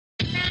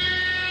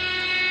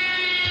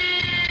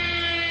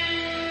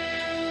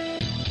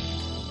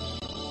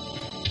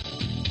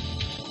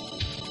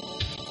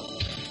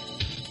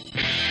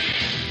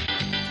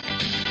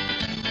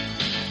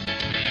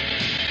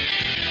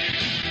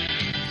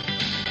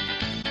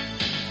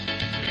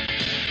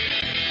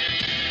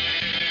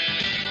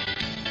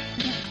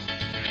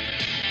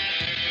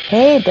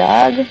Hey,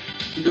 Doug.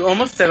 You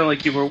almost sounded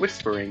like you were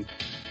whispering.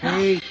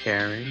 Hey,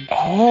 Karen.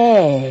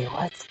 Hey,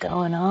 what's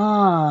going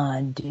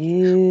on,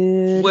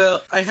 dude?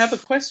 Well, I have a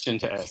question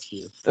to ask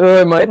you.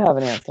 I might have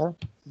an answer.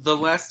 The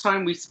last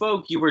time we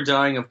spoke, you were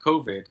dying of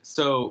COVID.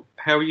 So,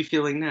 how are you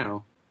feeling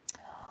now?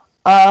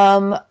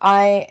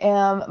 I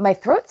am. My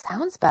throat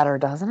sounds better,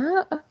 doesn't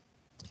it?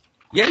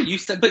 Yeah, you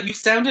said, but you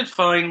sounded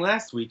fine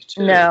last week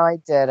too. No, I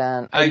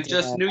didn't. I I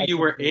just didn't. knew I you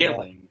were didn't do that.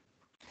 ailing.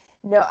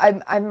 No,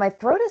 my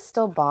throat is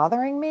still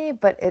bothering me,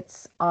 but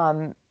it's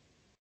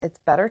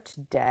better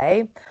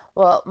today.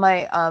 Well,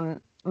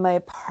 my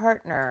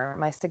partner,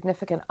 my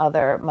significant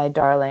other, my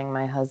darling,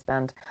 my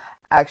husband,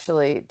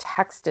 actually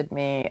texted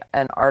me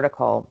an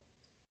article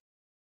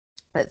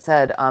that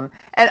said, and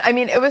I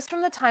mean, it was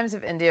from the Times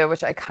of India,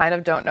 which I kind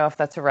of don't know if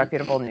that's a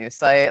reputable news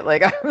site.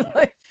 Like, I'm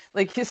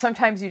like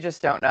sometimes you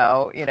just don't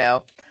know.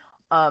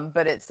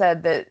 But it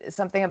said that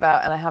something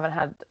about, and I haven't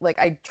had, like,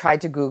 I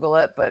tried to Google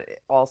it,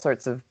 but all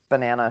sorts of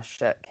banana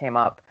shit came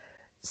up.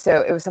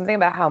 So it was something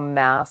about how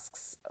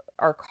masks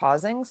are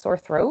causing sore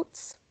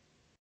throats,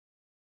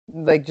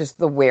 like just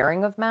the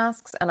wearing of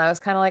masks. And I was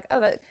kind of like, oh,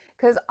 that,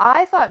 because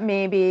I thought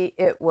maybe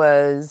it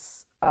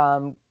was,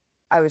 I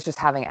was just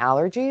having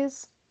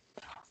allergies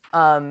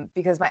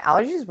because my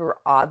allergies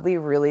were oddly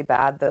really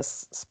bad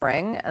this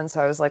spring. And so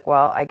I was like,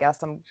 well, I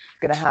guess I'm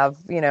going to have,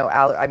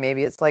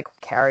 maybe it's like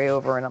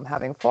carryover and I'm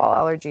having fall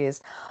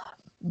allergies.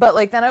 But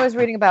like then I was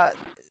reading about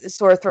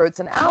sore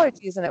throats and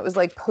allergies and it was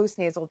like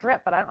postnasal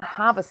drip, but I don't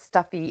have a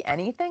stuffy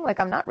anything. Like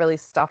I'm not really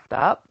stuffed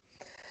up.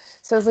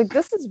 So I was like,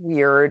 this is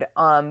weird.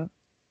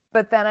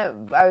 But then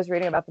I was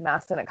reading about the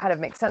mask and it kind of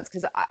makes sense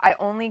because I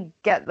only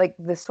get like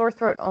the sore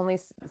throat only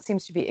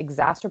seems to be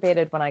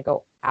exacerbated when I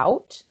go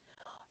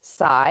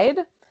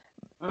outside.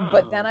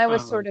 But then Oh, I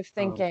was oh, sort of oh.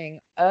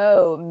 thinking,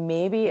 oh,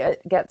 maybe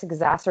it gets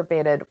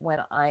exacerbated when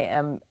I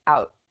am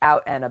out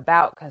and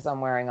about because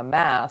I'm wearing a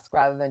mask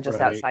rather than just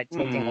Right. outside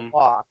taking a Mm.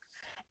 walk.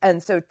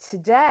 And so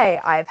today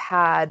I've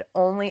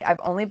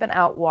only been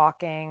out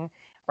walking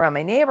around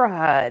my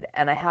neighborhood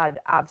and I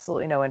had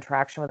absolutely no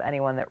interaction with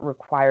anyone that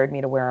required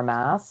me to wear a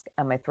mask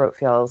and my throat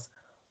feels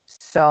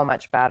so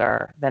much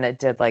better than it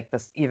did like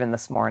this even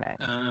this morning.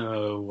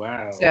 Oh,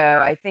 So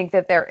wow. I think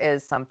that there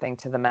is something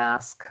to the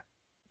mask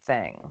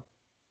thing.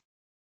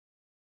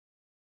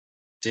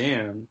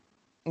 Damn.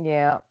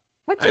 Yeah,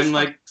 which is I'm fine.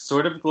 like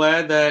sort of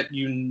glad that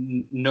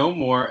you know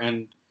more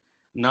and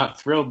not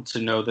thrilled to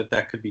know that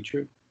that could be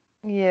true.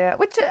 Yeah,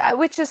 which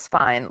is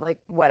fine.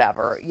 Like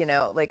whatever,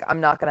 like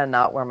I'm not gonna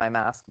not wear my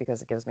mask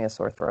because it gives me a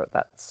sore throat.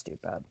 That's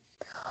stupid.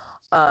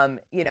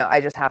 I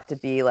just have to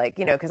be like,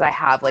 because I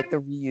have like the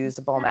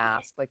reusable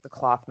mask, like the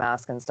cloth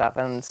mask and stuff,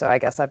 and so I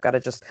guess I've got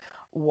to just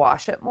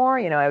wash it more.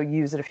 I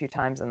use it a few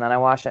times and then I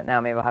wash it. Now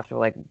maybe I'll have to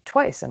like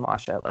twice and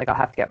wash it. Like I'll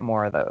have to get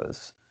more of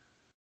those.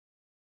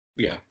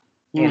 Yeah.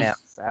 Mm.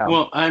 So.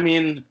 Well, I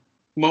mean,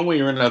 one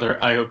way or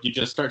another, I hope you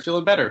just start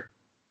feeling better.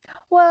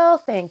 Well,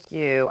 thank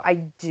you. I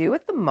do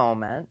at the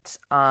moment.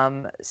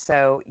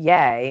 So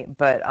yay,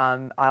 but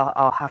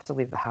I'll have to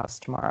leave the house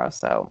tomorrow,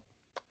 so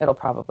it'll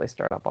probably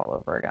start up all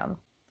over again.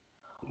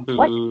 Boo.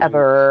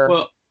 Whatever.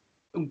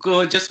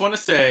 Well, just want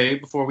to say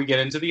before we get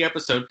into the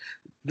episode,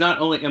 not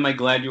only am I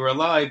glad you were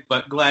alive,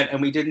 but glad,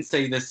 and we didn't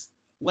say this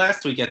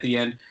last week at the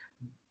end,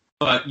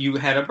 but you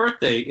had a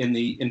birthday in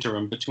the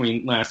interim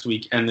between last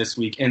week and this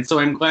week. And so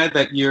I'm glad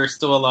that you're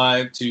still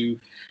alive to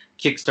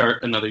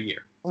kickstart another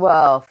year,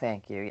 Well,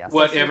 thank you. Yes, I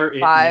whatever it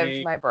survived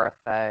may. my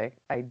birthday.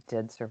 I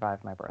did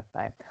survive my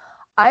birthday.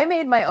 I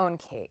made my own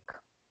cake.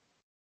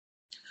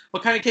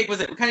 What kind of cake was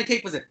it? What kind of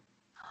cake was it?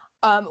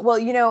 Well,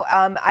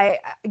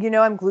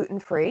 I'm gluten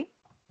free.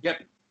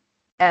 Yep.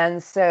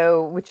 And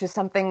so, which is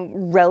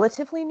something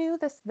relatively new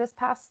this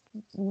past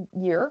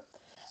year.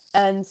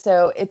 And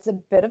so it's a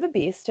bit of a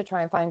beast to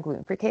try and find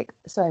gluten-free cake.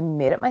 So I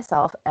made it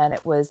myself, and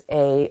it was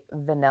a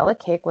vanilla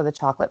cake with a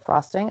chocolate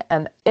frosting,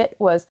 and it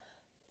was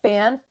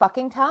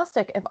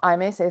fan-fucking-tastic, if I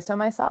may say so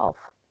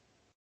myself.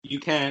 You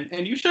can,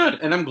 and you should,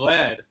 and I'm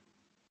glad.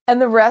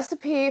 And the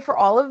recipe for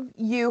all of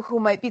you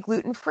who might be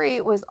gluten-free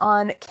was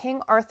on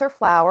King Arthur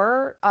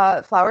Flour's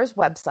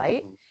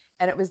website,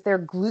 and it was their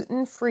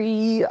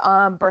gluten-free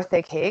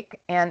birthday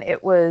cake, and I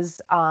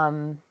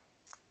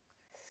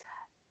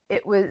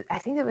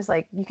think it was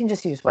like, you can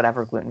just use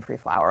whatever gluten-free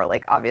flour.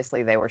 Like,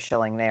 obviously, they were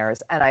shilling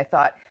theirs. And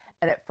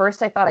at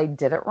first I thought I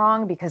did it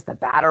wrong because the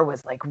batter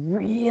was like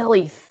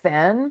really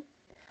thin.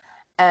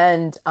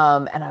 And I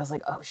was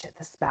like, oh shit,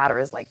 this batter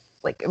is like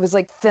it was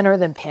like thinner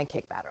than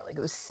pancake batter. Like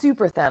it was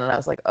super thin. And I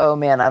was like, oh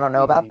man, I don't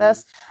know about Mm.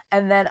 this.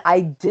 And then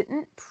I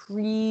didn't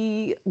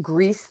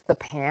pre-grease the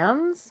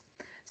pans.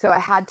 So I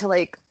had to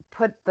like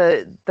put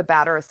the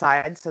batter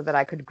aside so that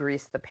I could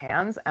grease the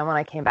pans. And when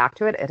I came back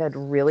to it, it had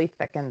really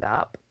thickened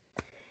up.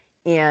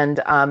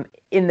 And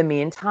in the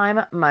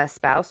meantime, my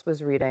spouse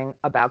was reading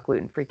about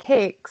gluten-free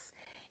cakes,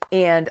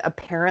 and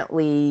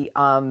apparently,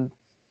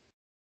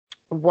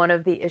 one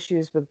of the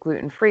issues with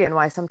gluten-free and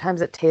why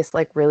sometimes it tastes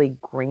like really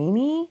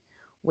grainy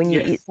when you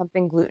eat Yes.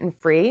 something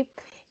gluten-free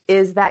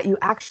is that you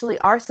actually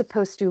are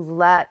supposed to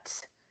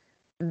let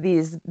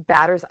these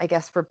batters, I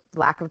guess for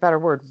lack of a better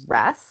word,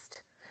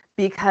 rest,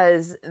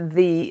 because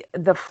the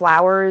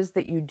flours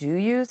that you do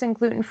use in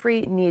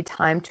gluten-free need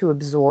time to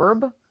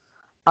absorb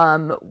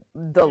the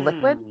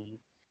liquid.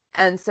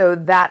 And so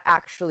that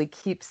actually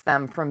keeps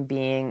them from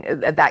being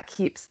getting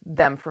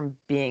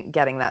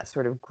that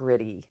sort of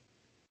gritty,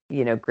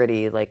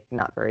 like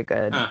not very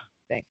good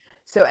thing.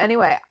 So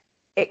anyway,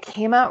 it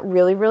came out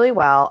really, really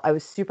well. I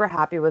was super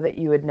happy with it.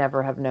 You would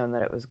never have known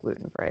that it was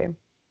gluten-free.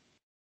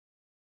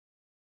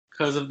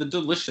 Because of the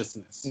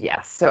deliciousness.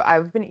 Yes. So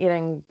I've been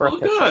eating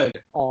birthday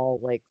cake all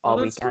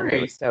weekend. Great.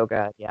 It was so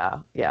good. Yeah.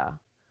 Yeah.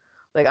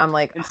 Like I'm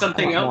like, and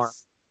something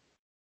else.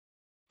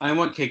 More. I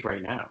want cake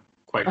right now,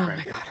 quite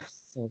frankly. Oh my God,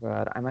 it's so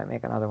good. I might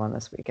make another one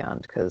this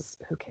weekend because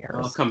who cares?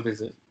 I'll come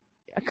visit.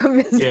 Yeah, come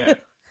visit. Yeah.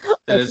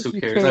 That is who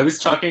cares. I was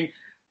talking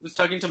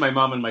to my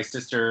mom and my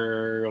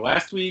sister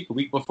last week, a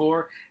week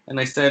before, and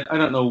I said, I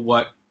don't know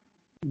what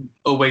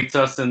awaits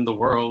us in the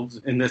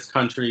world, in this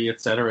country,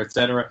 et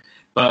cetera,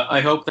 but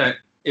I hope that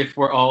if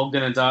we're all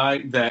going to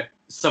die, that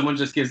someone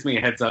just gives me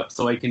a heads up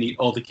so I can eat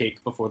all the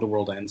cake before the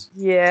world ends.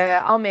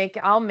 Yeah, I'll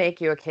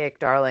make you a cake,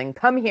 darling.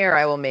 Come here,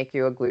 I will make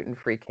you a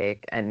gluten-free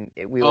cake, and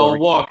I'll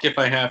walk if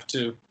I have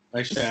to.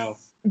 I shall.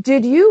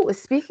 Did you,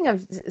 speaking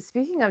of,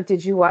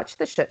 did you watch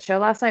the shit show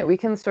last night? We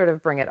can sort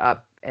of bring it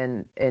up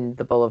in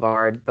the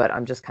Boulevard, but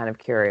I'm just kind of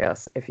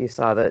curious if you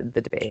saw the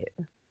debate.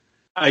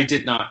 I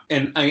did not,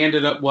 and I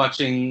ended up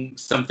watching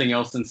something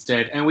else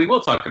instead, and we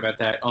will talk about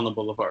that on the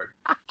Boulevard,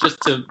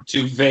 just to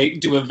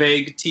do a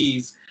vague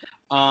tease.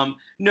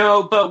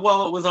 No, but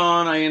while it was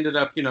on, I ended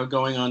up,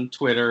 going on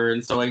Twitter,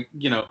 and so I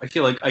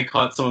feel like I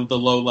caught some of the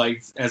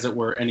lowlights, as it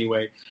were,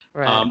 anyway.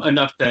 Right.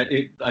 Enough that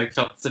I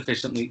felt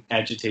sufficiently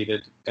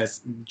agitated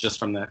as just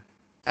from that.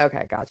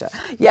 Okay, gotcha.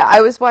 Yeah,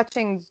 I was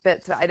watching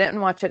bits. I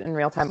didn't watch it in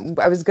real time.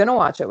 I was gonna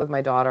watch it with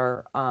my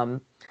daughter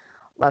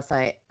last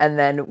night, and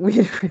then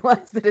we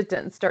realized that it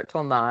didn't start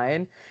till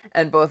 9,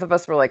 and both of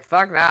us were like,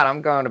 "Fuck that!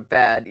 I'm going to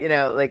bed."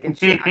 And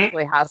she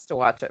actually has to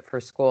watch it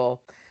for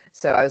school.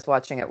 So I was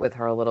watching it with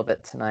her a little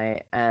bit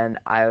tonight, and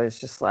I was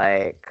just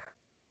like,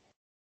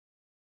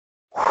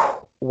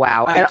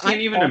 wow. I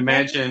can't even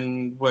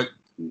imagine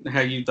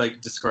how you'd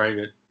describe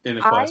it in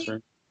a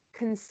classroom.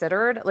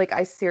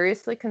 I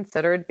seriously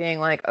considered being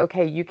like,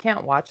 okay, you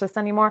can't watch this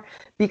anymore,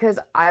 because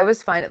I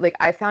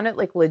found it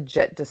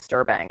legit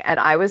disturbing. And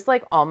I was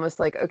almost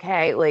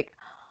okay,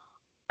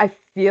 I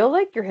feel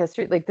like your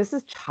history, this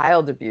is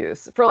child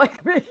abuse for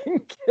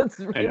making kids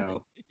read. I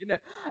know.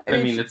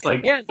 I mean, it's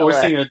like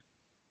forcing a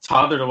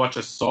toddler to watch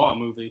a Saw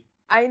movie.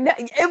 I know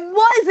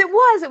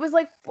it was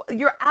like,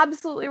 you're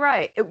absolutely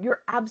right.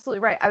 You're absolutely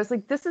right. I was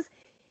like, this is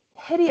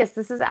hideous.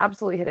 This is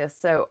absolutely hideous.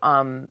 So,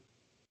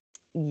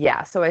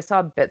 yeah, so I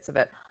saw bits of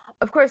it.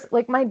 Of course,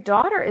 my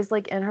daughter is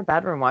in her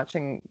bedroom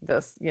watching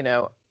this,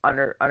 on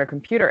her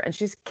computer, and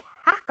she's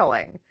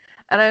cackling.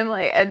 And I'm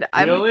like,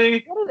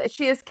 really?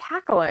 She is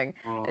cackling.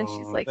 Oh, and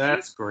she's like,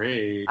 that's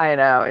great. I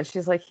know. And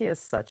she's like, he is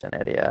such an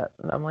idiot.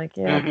 And I'm like,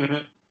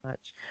 yeah,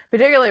 much.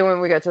 Particularly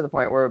when we get to the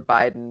point where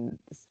Biden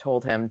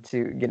told him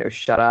to,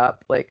 shut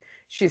up.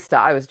 She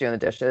stopped. I was doing the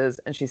dishes,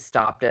 and she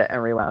stopped it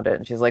and rewound it.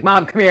 And she's like,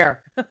 Mom, come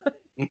here.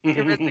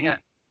 You're missing it.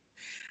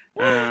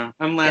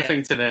 I'm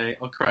laughing today.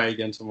 I'll cry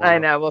again tomorrow. I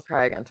know, we'll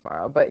cry again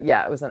tomorrow. But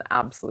yeah, it was an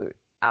absolute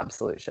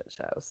shit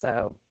show.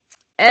 So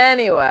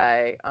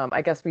anyway,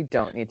 I guess we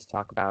don't need to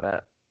talk about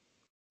it.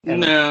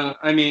 No,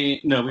 we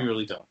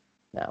really don't.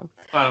 No.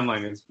 Bottom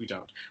line is we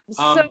don't.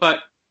 But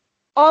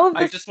all of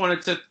this, I just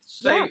wanted to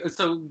say,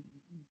 so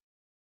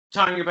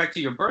tying it back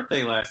to your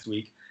birthday last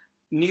week,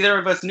 neither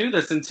of us knew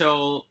this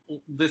until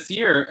this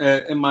year,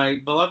 and my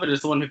beloved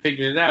is the one who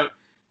figured it out.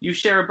 You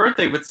share a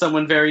birthday with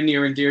someone very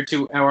near and dear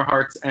to our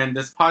hearts and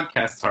this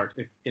podcast's heart,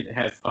 if it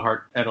has a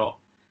heart at all.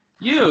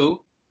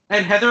 You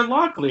and Heather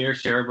Locklear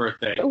share a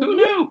birthday. Who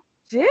knew?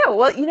 Do.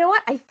 Well, you know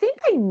what? I think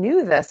I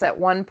knew this at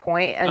one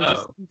point and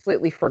just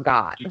completely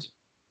forgot.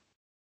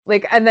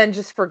 And then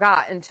just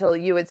forgot until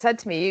you had said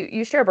to me,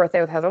 you share a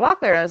birthday with Heather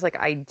Locklear. And I was like,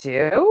 I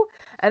do?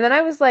 And then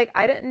I was like,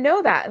 I didn't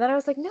know that. And then I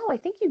was like, no, I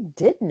think you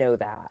did know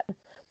that.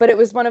 But it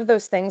was one of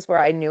those things where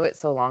I knew it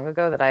so long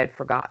ago that I had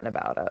forgotten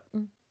about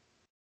it.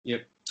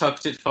 Yep.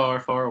 Tucked it far,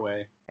 far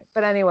away.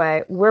 But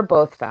anyway, we're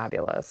both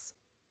fabulous.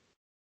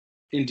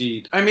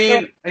 Indeed. I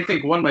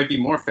think one might be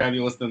more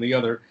fabulous than the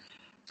other,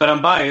 but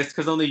I'm biased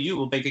because only you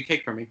will bake a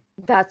cake for me.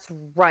 That's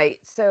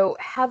right. So,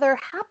 Heather,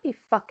 happy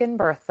fucking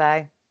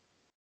birthday.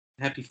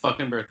 Happy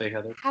fucking birthday,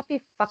 Heather.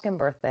 Happy fucking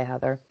birthday,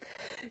 Heather.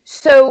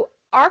 So,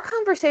 our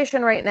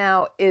conversation right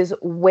now is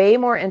way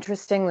more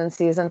interesting than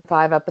season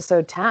 5,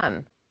 episode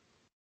 10.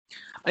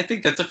 I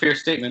think that's a fair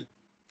statement.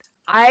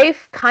 I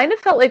kind of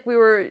felt like we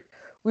were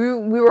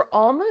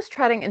almost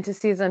treading into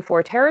season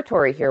 4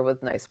 territory here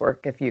with Nice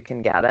Work If You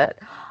Can Get It.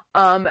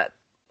 But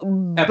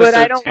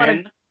I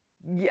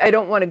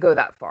don't want to go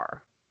that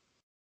far.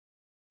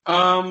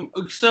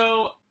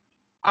 So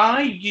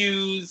I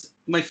use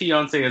my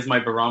fiance as my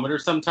barometer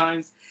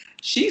sometimes.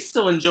 She's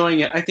still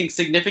enjoying it, I think,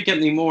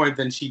 significantly more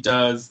than she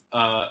did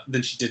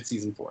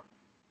season 4.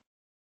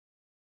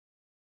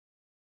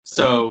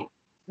 So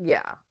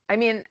Yeah. I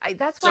mean,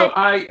 that's why I So think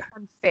I it's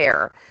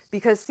unfair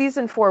because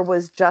season 4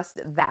 was just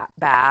that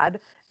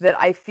bad that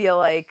I feel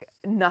like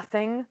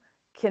nothing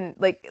can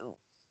like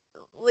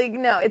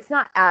no, it's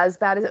not as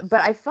bad as it,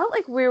 but I felt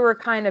like we were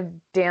kind of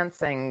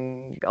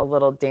dancing a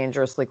little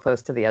dangerously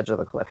close to the edge of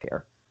the cliff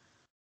here.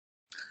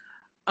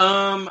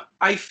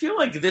 I feel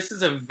like this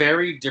is a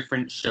very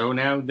different show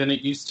now than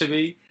it used to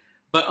be.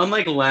 But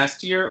unlike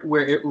last year,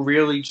 where it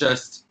really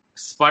just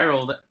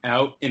spiraled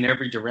out in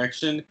every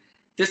direction,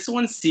 this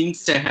one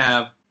seems to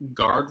have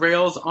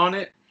guardrails on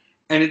it.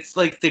 And it's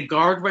like the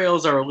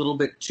guardrails are a little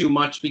bit too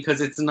much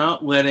because it's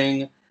not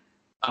letting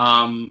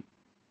um,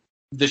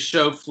 the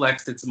show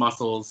flex its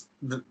muscles,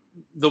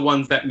 the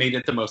ones that made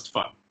it the most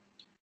fun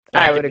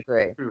I back in would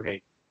agree. True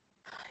Hate.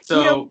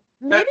 You know, So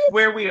maybe that's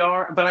where we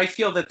are, but I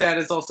feel that that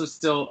is also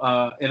still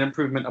an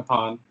improvement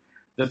upon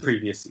the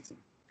previous season.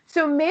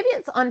 so maybe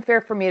it's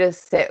unfair for me to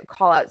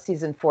call out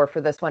season 4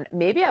 for this one.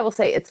 Maybe I will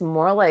say it's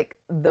more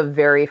like the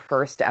very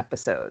first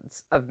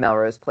episodes of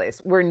Melrose Place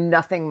where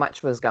nothing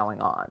much was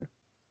going on.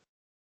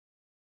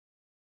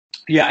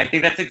 Yeah, I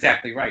think that's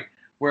exactly right.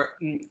 Where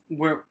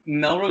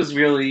Melrose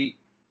really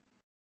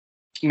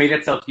made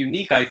itself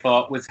unique, I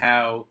thought, was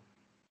how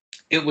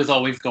it was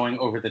always going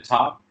over the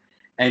top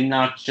and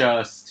not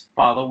just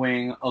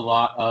following a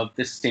lot of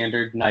the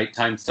standard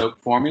nighttime soap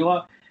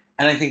formula.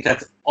 And I think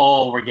that's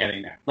all we're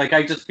getting now. Like,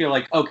 I just feel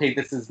like, okay,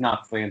 this is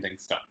Knots Landing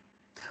stuff.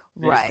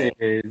 This Right.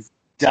 is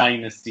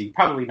Dynasty.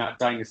 Probably not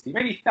Dynasty.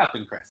 Maybe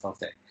Falcon Crest, I'll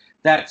say.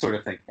 That sort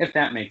of thing, if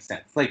that makes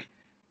sense. Like,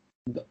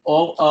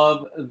 all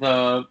of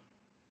the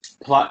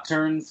plot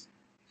turns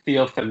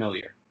feel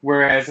familiar.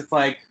 Whereas it's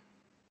like,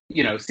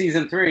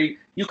 season 3,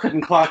 you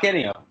couldn't clock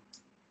any of them.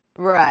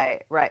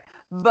 Right, right.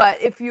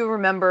 But if you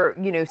remember,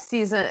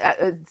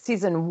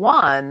 season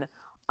 1,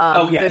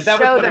 Oh, the yeah, that was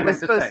show what I that was meant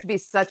to supposed say. to be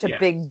such a Yeah,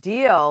 big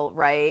deal,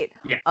 right?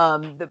 yeah.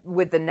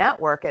 With the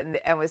network and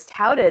was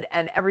touted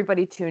and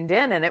everybody tuned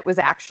in and it was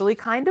actually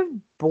kind of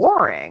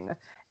boring.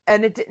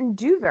 And it didn't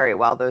do very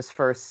well those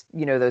first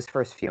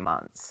few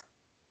months.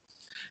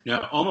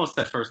 No, almost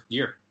that first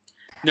year.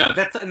 No,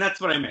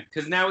 that's what I meant.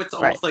 Because now it's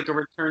Right, almost like a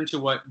return to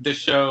what the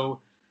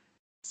show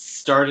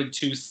started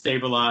to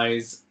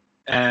stabilize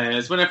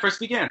as when it first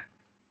began.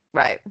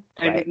 right,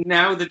 And right,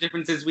 now the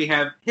difference is we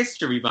have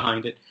history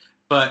behind it,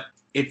 but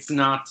it's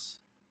not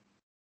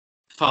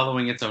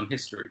following its own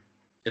history,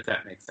 if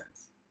that makes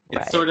sense.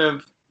 It's right. sort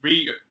of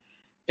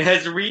it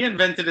has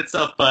reinvented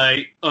itself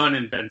by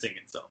uninventing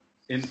itself.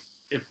 And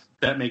if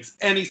that makes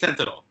any sense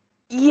at all.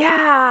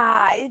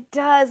 Yeah, it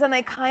does. And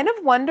I kind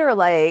of wonder,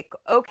 like,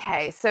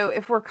 okay, so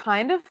if we're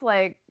kind of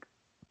like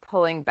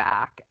pulling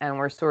back and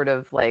we're sort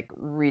of like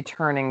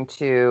returning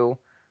to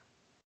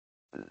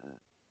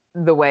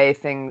the way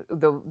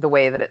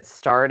that it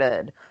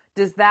started,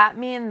 does that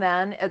mean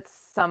then at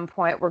some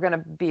point we're going to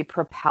be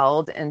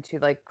propelled into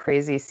like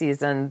crazy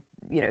season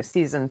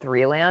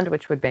 3 land,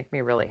 which would make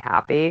me really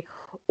happy?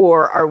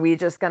 Or are we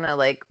just going to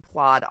like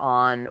plod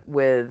on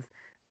with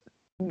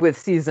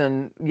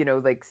season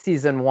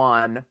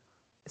 1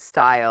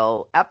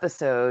 style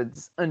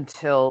episodes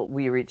until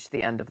we reach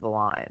the end of the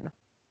line?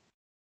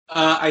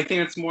 I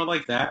think it's more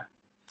like that.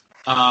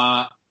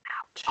 Uh,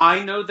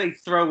 I know they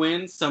throw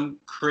in some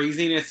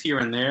craziness here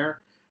and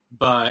there,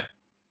 but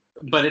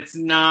it's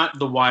not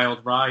the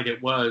wild ride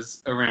it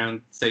was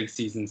around, say,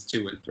 seasons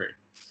 2 and 3.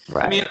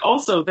 I mean, Right.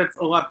 also that's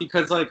a lot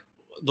because like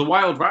the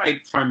wild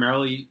ride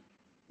primarily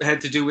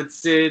had to do with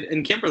Sid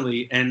and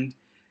Kimberly, and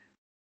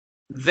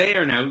they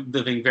are now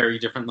living very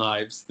different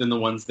lives than the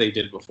ones they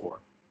did before,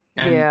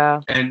 and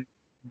Yeah. and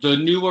the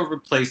newer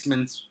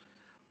replacements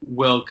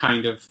will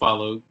kind of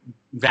follow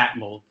that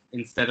mold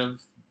instead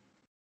of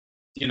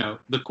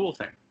the cool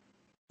thing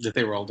that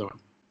they were all doing.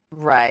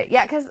 Right.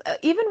 Yeah, because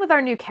even with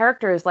our new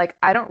characters, like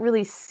I don't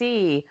really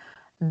see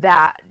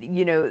that,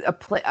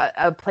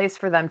 a place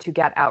for them to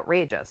get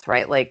outrageous,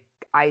 right? Like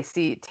I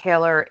see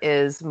Taylor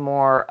is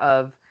more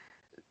of,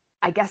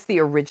 I guess, the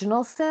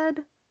original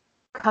Sid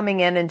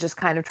coming in and just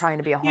kind of trying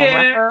to be a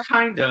Yeah, homewrecker.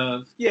 kind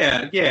of.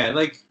 Yeah, yeah.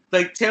 Like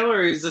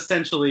Taylor is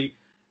essentially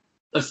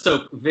a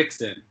soap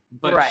vixen,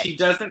 but Right. she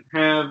doesn't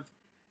have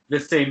the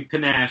same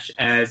panache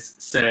as,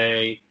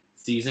 say,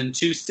 season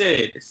 2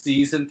 Sid,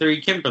 season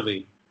 3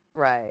 Kimberly.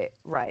 Right.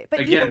 Right.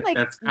 But even Again, like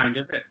that's kind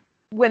of it.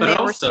 when But they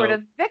were sort also,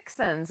 of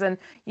vixens and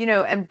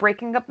and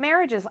breaking up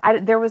marriages,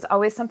 there was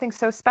always something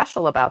so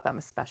special about them,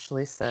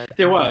 especially Sid.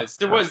 there I love was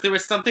there Sid. was there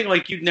was something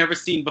like you'd never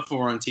seen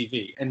before on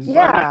TV, and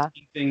I'm not Yeah.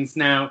 seeing things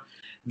now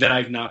that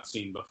I've not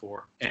seen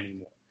before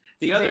anymore.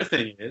 The other They,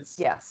 thing is,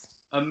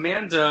 yes.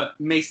 Amanda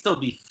may still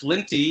be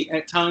flinty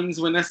at times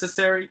when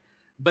necessary,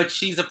 but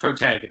she's a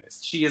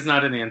protagonist. She is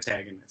not an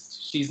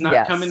antagonist. She's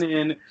not coming Yes.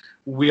 in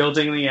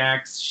wielding the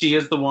axe. She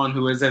is the one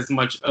who is as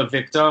much a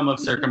victim of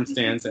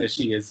circumstance as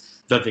she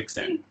is the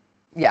vixen.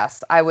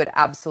 Yes, I would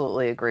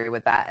absolutely agree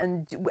with that.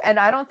 And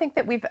I don't think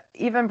that we've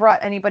even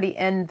brought anybody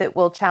in that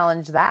will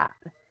challenge that,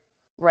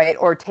 right?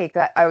 Or take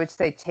that, I would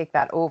say take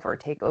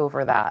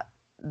over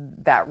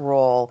that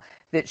role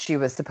that she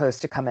was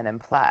supposed to come in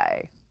and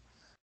play.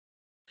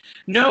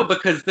 No,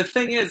 because the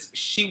thing is,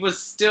 she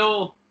was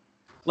still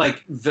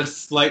like the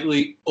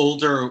slightly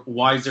older,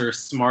 wiser,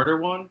 smarter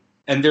one,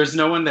 and there's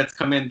no one that's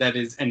come in that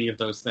is any of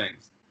those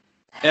things.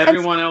 And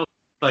Everyone else,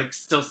 like,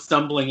 still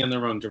stumbling in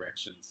their own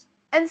directions.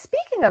 and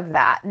speaking of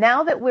that,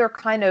 now that we're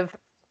kind of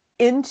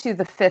into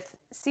the fifth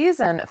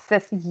season,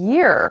 fifth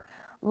year,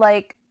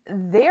 like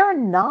they're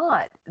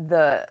not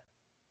the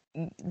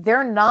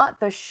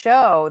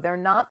show. They're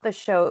not the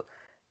show.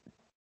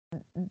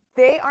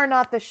 They are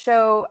not the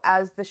show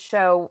as the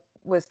show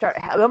was start.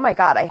 Oh my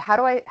God! How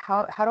do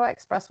I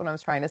express what I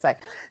was trying to say?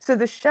 So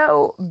the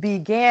show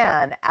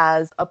began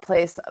as a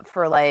place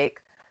for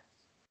like,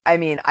 I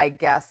mean, I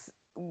guess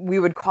we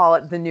would call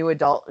it the new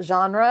adult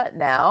genre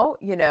now.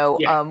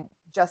 Yeah,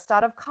 Just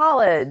out of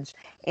college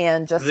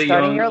and just the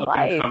starting young your up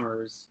and life.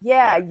 comers.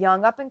 Yeah,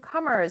 young up and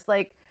comers.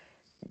 Like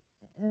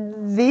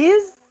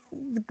these,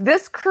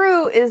 this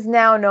crew is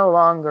now no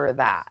longer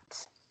that.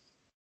 It's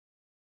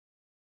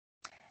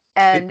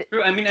And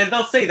true. I mean, and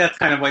they'll say that's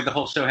kind of why the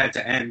whole show had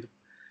to end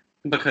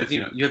because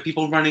you have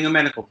people running a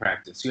medical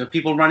practice, you have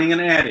people running an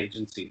ad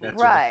agency.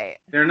 right,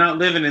 They're not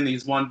living in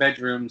these one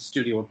bedroom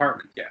studio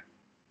apartments yet.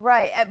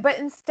 right. But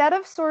instead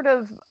of sort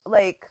of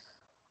like,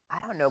 I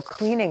don't know,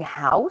 cleaning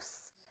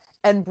house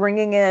and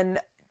bringing in,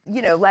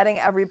 letting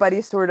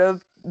everybody sort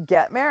of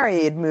get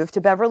married, move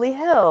to Beverly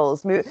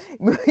Hills, you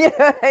know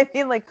what I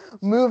mean? Like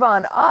move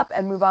on up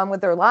and move on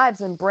with their lives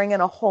and bring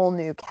in a whole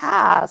new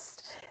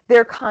cast.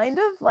 They're kind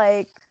of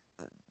like,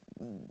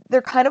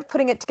 they're kind of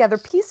putting it together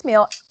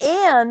piecemeal.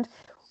 And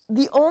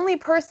the only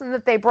person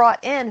that they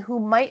brought in who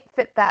might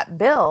fit that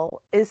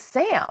bill is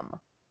Sam.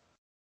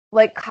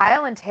 Like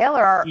Kyle and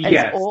Taylor are as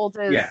Yes, old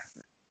as yeah,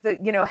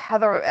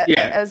 Heather,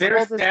 yeah. as They're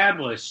old as,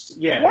 established.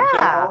 Yeah, they're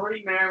yeah,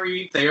 already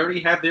married. They already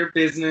have their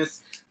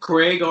business.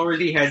 Craig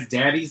already has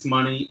daddy's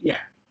money.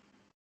 Yeah,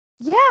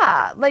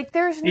 yeah. Like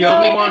there's the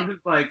only no, one who's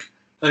like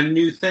a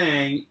new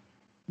thing,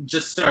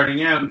 just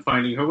starting out and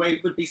finding her way,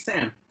 would be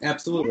Sam.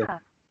 Absolutely. yeah,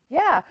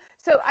 yeah.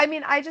 So I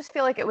mean, I just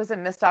feel like it was a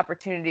missed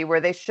opportunity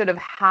where they should have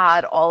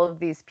had all of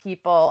these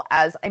people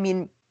as, I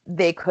mean,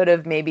 they could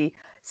have maybe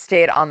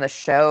stayed on the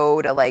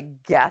show to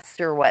like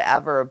guest or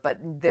whatever, but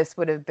this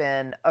would have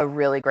been a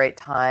really great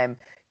time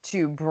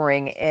to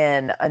bring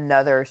in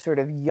another sort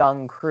of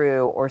young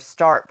crew or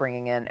start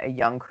bringing in a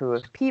young crew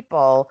of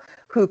people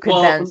who could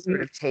then Well,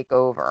 sort of take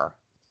over.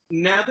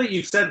 now that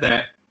you've said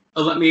that,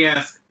 let me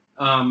ask,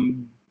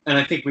 and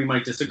I think we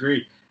might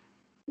disagree.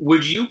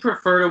 Would you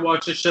prefer to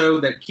watch a show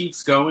that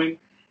keeps going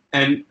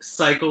and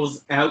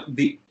cycles out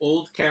the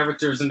old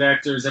characters and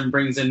actors and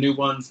brings in new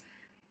ones,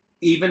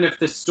 even if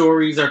the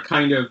stories are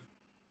kind of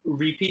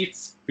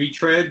repeats,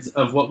 retreads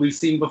of what we've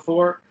seen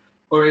before?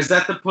 Or is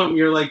that the point where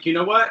you're like, you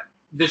know what?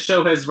 The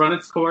show has run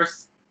its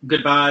course.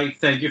 Goodbye.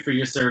 Thank you for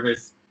your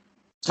service.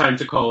 Time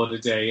to call it a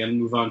day and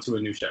move on to a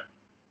new show.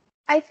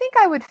 I think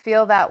I would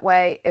feel that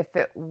way if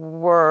it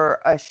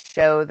were a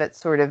show that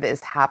sort of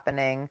is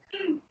happening.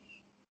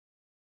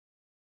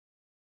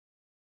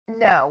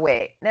 No,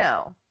 wait,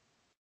 no.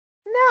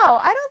 No,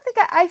 I don't think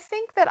I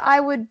think that I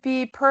would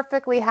be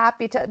perfectly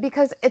happy to,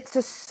 because it's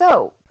a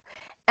soap.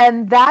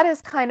 And that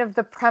is kind of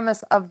the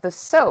premise of the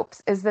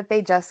soaps, is that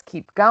they just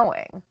keep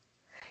going.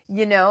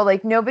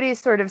 Like nobody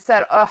sort of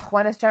said, oh,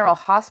 when is General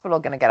Hospital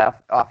going to get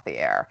off the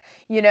air?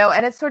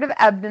 And it sort of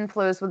ebbed and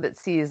flows with its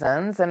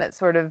seasons, and it's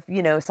sort of,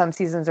 some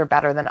seasons are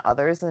better than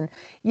others. And,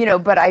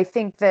 but I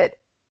think that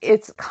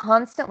it's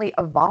constantly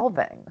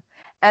evolving.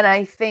 And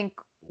I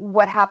think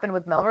what happened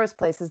with Melrose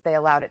Place is they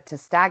allowed it to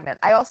stagnate.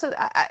 I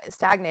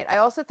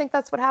also think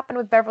that's what happened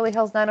with Beverly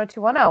Hills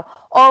 90210.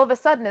 All of a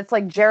sudden, it's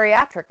like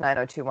geriatric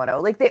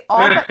 90210. Like they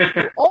all got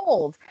too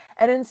old.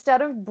 And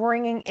instead of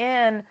bringing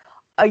in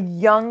a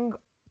young,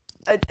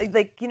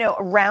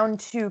 round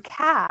two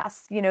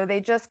cast, they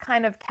just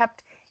kind of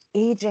kept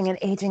aging and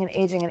aging and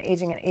aging and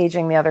aging and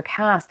aging the other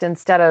cast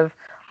instead of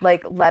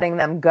like letting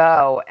them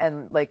go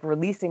and like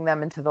releasing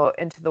them into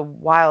the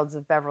wilds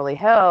of Beverly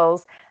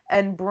Hills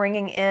and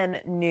bringing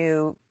in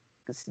new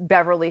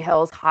Beverly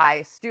Hills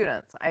High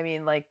students. I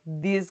mean, like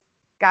these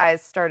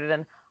guys started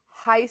in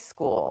high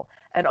school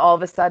and all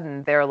of a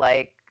sudden they're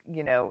like,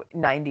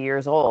 90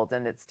 years old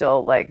and it's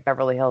still like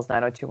Beverly Hills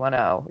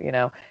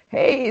 90210,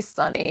 hey,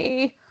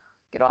 Sonny,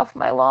 get off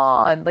my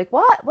lawn. Like,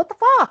 what? What the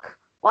fuck?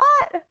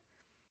 What?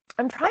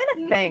 I'm trying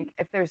to think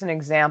if there's an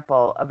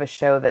example of a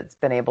show that's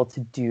been able to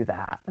do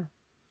that.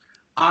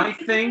 I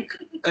think,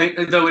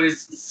 though it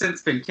has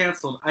since been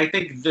canceled, I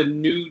think the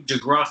new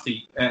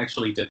Degrassi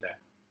actually did that.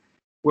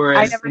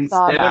 Whereas I never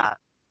saw that.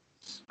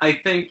 I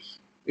think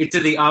it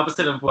did the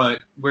opposite of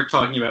what we're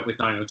talking about with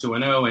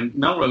 90210 and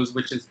Melrose,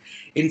 which is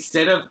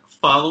instead of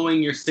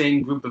following your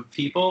same group of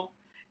people,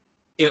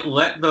 it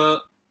let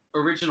the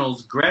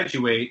originals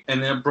graduate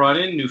and then it brought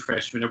in new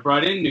freshmen, it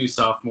brought in new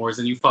sophomores,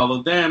 and you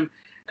followed them.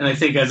 And I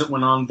think as it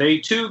went on, they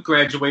too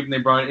graduated and they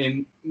brought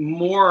in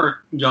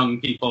more young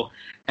people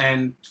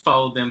and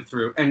followed them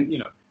through.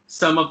 And,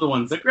 some of the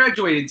ones that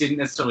graduated didn't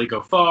necessarily go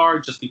far.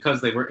 Just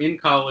because they were in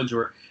college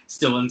or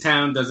still in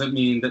town doesn't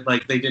mean that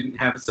like they didn't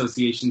have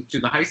associations to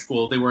the high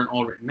school. They weren't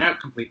all written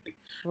out completely.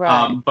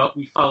 Right. But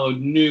we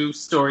followed new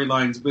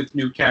storylines with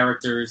new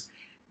characters.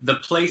 The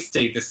play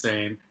stayed the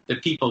same. The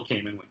people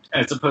came and went,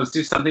 as opposed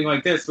to something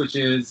like this, which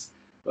is,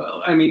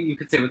 well, I mean, you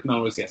could say with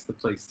Melrose, yes, the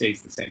play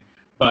stays the same,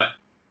 but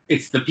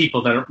it's the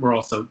people that we're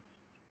also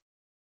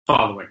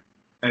following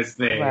as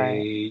they.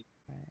 Right.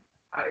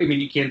 I mean,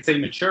 you can't say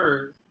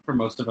mature for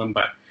most of them,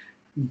 but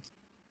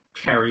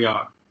carry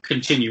on,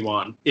 continue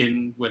on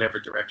in whatever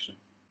direction.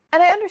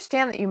 And I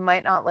understand that you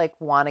might not like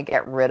want to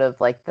get rid of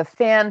like the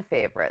fan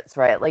favorites,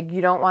 right? Like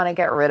you don't want to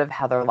get rid of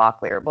Heather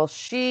Locklear. Well,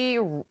 she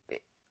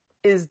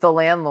is the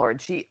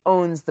landlord. She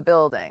owns the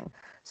building.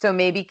 So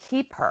maybe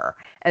keep her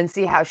and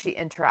see how she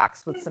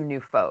interacts with some new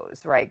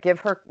foes, right? Give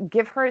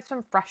her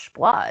some fresh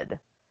blood.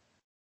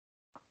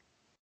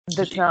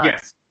 That's not,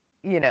 yes,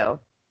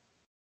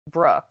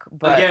 Brooke.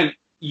 But again,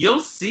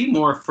 you'll see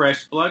more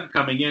fresh blood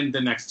coming in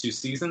the next 2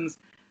 seasons,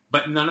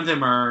 but none of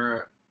them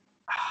are,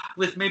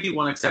 with maybe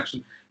one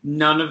exception,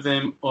 none of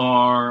them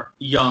are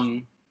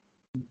young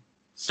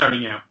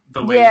starting out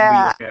the way we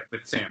look at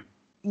with Sam.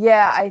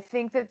 Yeah, I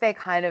think that they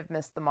kind of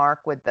missed the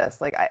mark with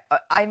this. Like,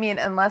 I mean,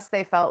 unless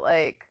they felt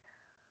like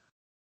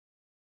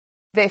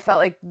they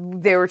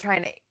were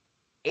trying to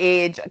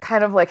age,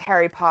 kind of like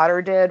Harry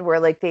Potter did, where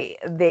like they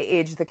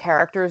aged the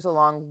characters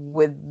along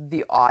with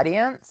the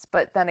audience.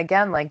 But then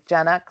again, like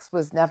Gen X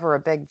was never a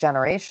big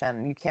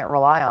generation. You can't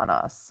rely on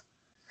us.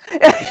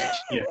 Yeah,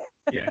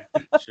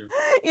 sure.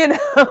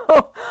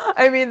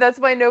 I mean, that's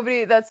why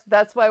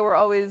that's why we're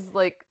always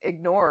like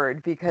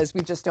ignored, because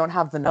we just don't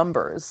have the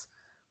numbers.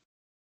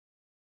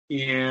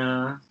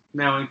 Yeah,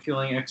 now I'm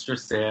feeling extra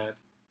sad.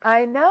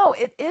 I know,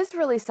 it is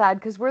really sad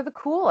because we're the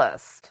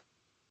coolest.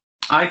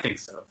 I think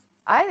so.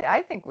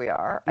 I think we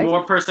are.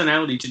 More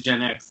personality to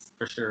Gen X,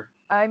 for sure.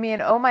 I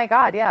mean, oh my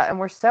God, yeah, and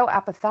we're so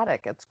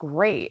apathetic. It's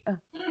great.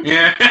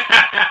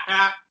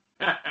 Yeah.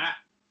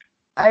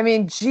 I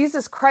mean,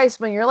 Jesus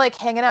Christ, when you're like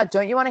hanging out,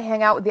 don't you want to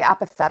hang out with the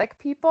apathetic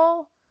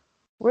people?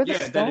 We're the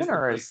stoners. That is the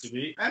place to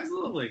be.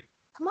 Absolutely.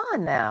 Come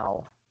on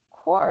now. Of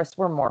course,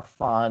 we're more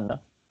fun.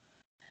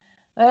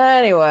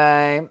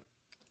 Anyway,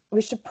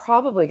 we should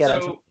probably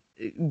get into.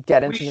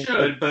 We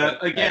should,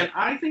 but again,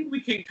 I think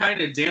we can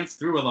kind of dance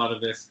through a lot of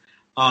this.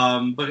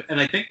 And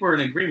I think we're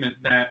in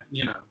agreement that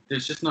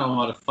there's just not a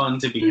lot of fun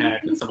to be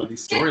had with some of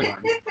these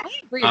storylines. I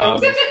agree.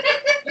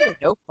 There's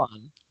no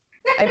fun.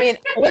 I mean,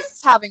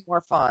 Alyssa's having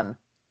more fun.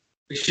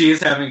 She is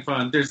having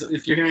fun.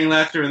 If you're hearing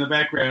laughter in the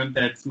background,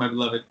 that's my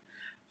beloved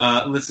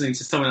listening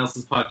to someone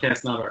else's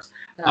podcast, not ours.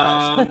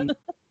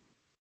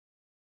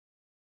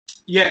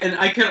 Yeah, and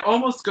I can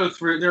almost go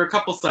through. There are a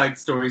couple side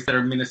stories that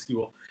are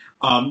minuscule,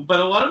 but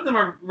a lot of them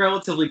are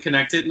relatively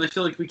connected, and I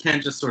feel like we can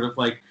just sort of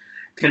like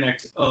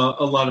connect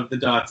a lot of the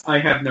dots. I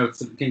have notes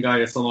that can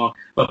guide us along.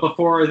 But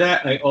before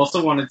that, I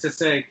also wanted to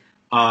say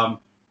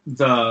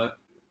the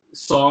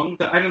song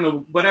that, I don't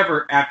know,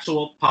 whatever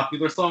actual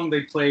popular song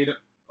they played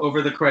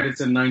over the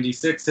credits in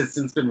 '96 has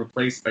since been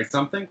replaced by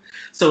something.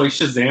 So I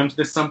Shazammed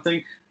this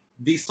something.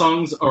 These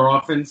songs are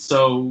often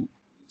so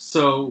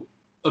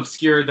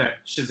obscure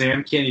that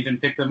Shazam can't even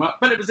pick them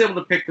up, but it was able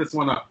to pick this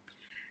one up.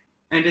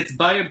 And it's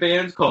by a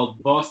band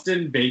called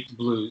Boston Baked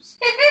Blues,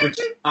 which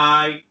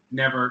I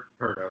never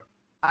heard of.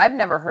 I've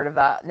never heard of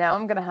that. Now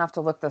I'm going to have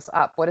to look this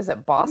up. What is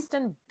it?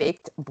 Boston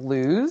Baked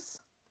Blues?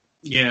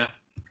 Yeah.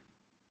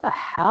 What the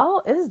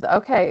hell is that?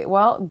 Okay,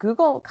 well,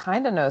 Google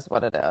kind of knows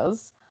what it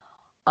is.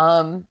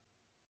 Does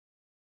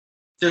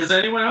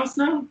anyone else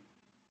know?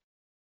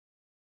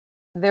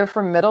 They're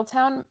from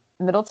Middleton,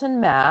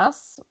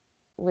 Mass,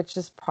 which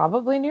is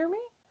probably near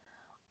me.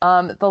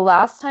 The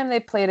last time they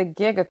played a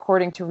gig,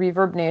 according to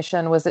Reverb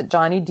Nation, was at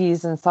Johnny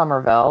D's in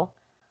Somerville.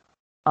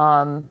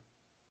 They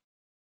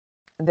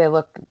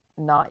look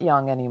not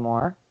young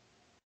anymore.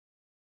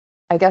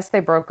 I guess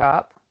they broke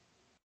up.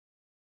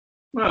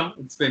 Well,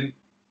 it's been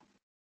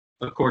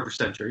a quarter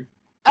century.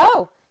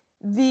 Oh,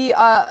 the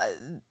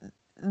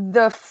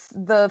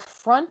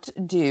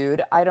front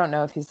dude, I don't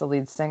know if he's the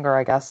lead singer,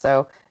 I guess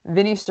so.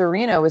 Vinnie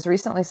Serino was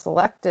recently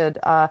selected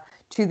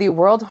to the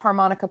World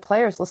Harmonica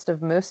Players list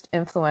of most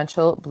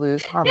influential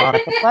blues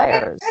harmonica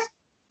players.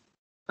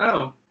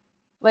 Oh.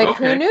 Like,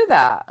 okay. Who knew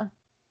that?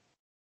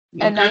 In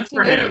Good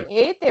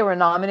 1988, they were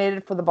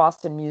nominated for the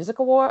Boston Music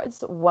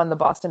Awards, won the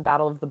Boston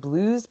Battle of the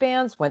Blues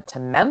Bands, went to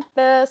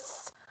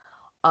Memphis,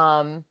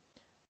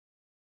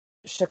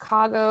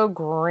 Chicago,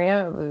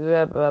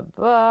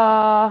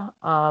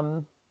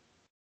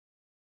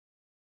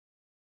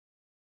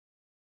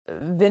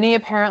 Vinny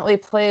apparently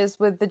plays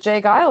with the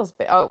Jay Giles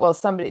band. Oh, well,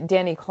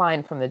 Danny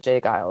Klein from the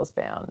Jay Giles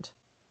band.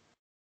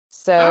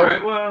 So, all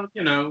right, well,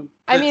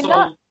 I mean,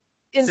 not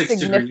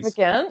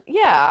insignificant.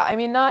 Yeah, I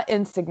mean, not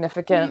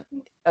insignificant,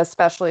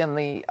 especially in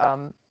the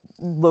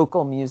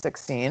local music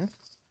scene,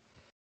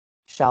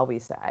 shall we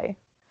say.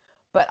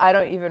 But I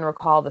don't even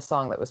recall the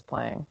song that was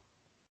playing.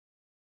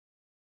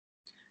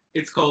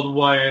 It's called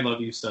Why I Love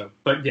You So.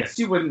 But yes,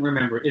 you wouldn't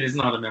remember. It is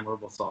not a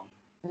memorable song.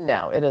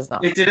 No, it is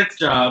not. It did its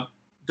job.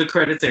 The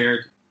credits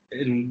aired,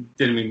 and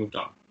then we moved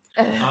on.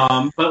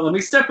 But let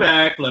me step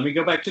back. Let me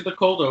go back to the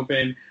cold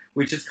open,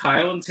 which is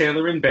Kyle and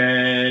Taylor in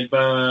bed,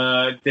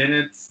 but then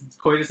it's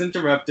coitus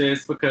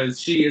interruptus because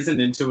she isn't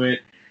into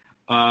it.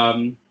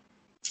 And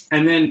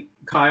then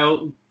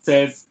Kyle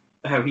says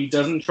how he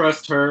doesn't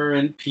trust her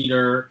and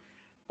Peter.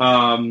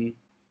 And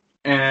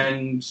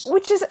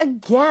which is,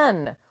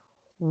 again,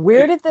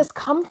 where did this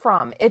come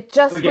from? It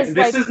just again, was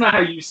this like, is not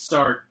how you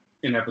start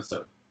an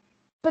episode.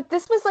 but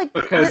this was like,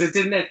 Because it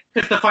didn't.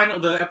 Because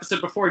the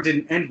episode before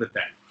didn't end with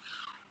that.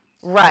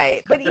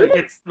 right. But even,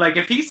 it's like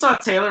if he saw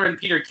Taylor and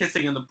Peter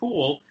kissing in the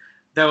pool,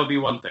 that would be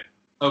one thing.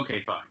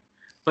 Okay, fine.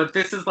 But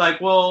this is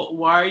like, well,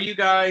 why are you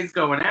guys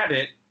going at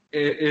it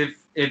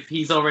if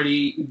he's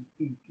already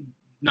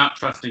not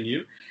trusting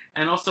you?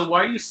 And also,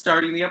 why are you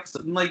starting the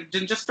episode? Like,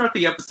 just start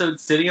the episode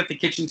sitting at the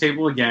kitchen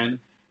table again,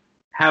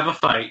 have a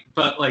fight,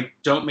 but like,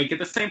 don't make it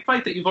the same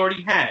fight that you've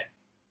already had.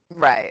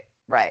 right.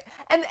 Right.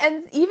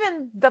 And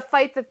even the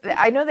fight that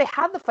I know they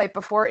had the fight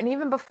before, and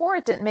even before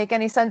it didn't make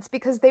any sense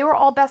because they were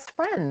all best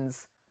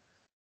friends.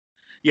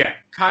 Yeah,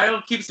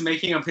 Kyle keeps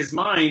making up his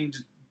mind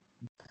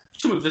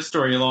to move the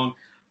story along,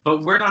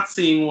 but we're not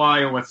seeing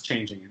why or what's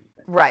changing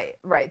anything. Right,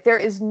 right. There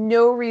is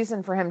no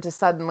reason for him to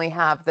suddenly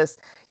have this,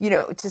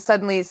 to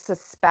suddenly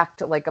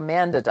suspect, like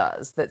Amanda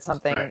does, that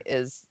something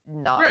is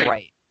not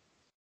right.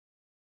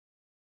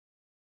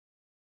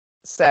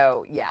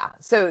 So yeah,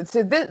 so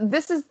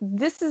this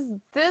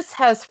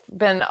has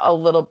been a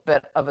little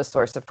bit of a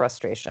source of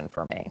frustration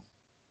for me.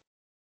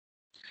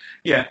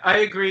 Yeah, I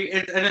agree,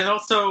 and it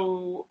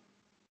also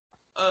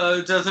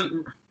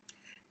doesn't.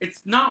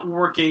 It's not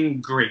working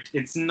great.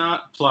 It's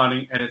not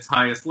plotting at its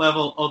highest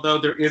level. Although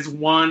there is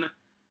one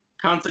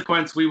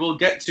consequence we will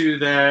get to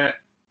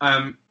that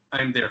I'm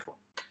there for.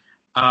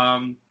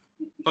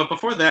 But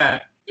before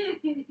that,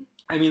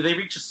 I mean, they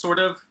reach a sort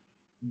of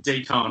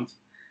détente.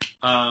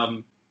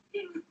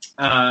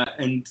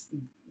 And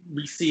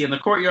we see in the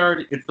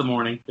courtyard, it's the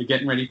morning. They're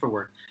getting ready for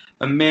work.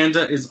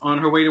 Amanda is on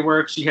her way to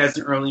work. She has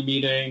an early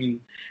meeting,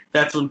 and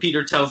that's when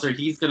Peter tells her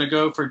he's going to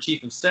go for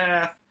chief of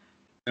staff.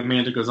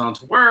 Amanda goes on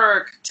to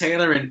work.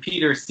 Taylor and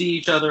Peter see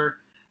each other,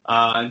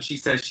 and she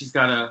says she's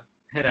got to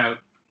head out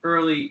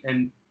early,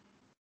 and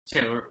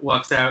Taylor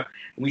walks out,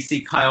 and we see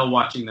Kyle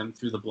watching them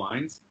through the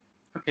blinds.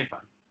 Okay,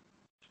 fine.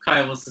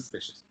 Kyle is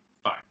suspicious.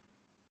 Fine.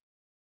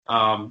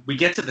 We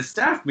get to the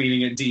staff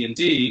meeting at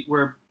D&D,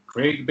 where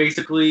Craig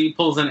basically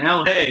pulls an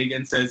Al Haig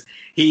and says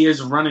he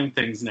is running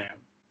things now.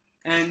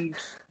 And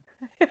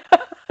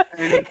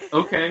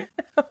okay.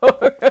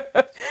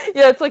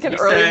 Yeah, it's like an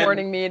early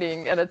morning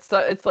meeting, and it's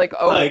like,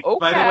 oh, like, okay.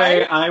 By the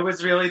way, I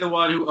was really the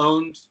one who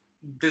owned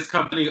this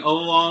company all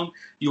along.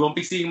 You won't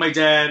be seeing my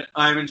dad.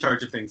 I'm in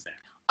charge of things now.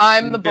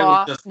 I'm the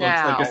boss just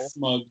now. Looks like a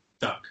smug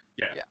duck.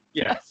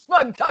 Yeah. A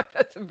smug duck.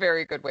 That's a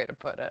very good way to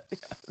put it.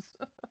 Yes.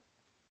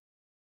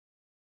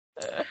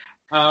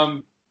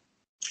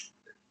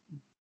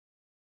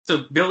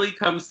 So Billy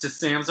comes to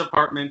Sam's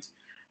apartment,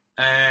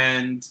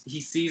 and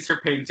he sees her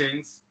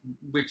paintings,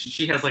 which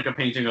she has like a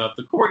painting of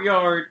the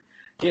courtyard.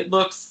 It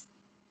looks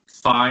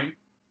fine,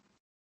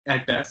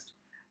 at best.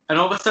 And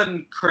all of a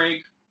sudden,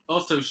 Craig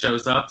also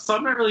shows up. So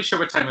I'm not really sure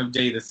what time of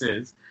day this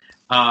is.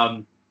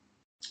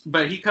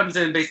 But he comes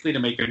in basically to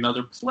make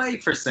another play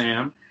for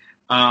Sam,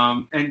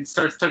 and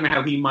starts talking about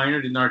how he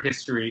minored in art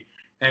history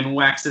and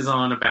waxes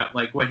on about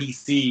like what he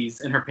sees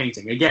in her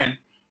painting. Again,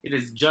 it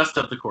is just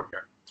of the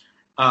courtyard.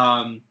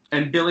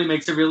 And Billy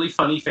makes a really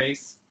funny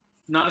face.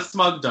 Not a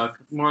smug duck,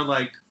 more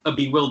like a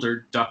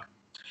bewildered duck.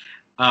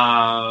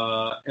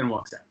 And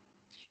walks out.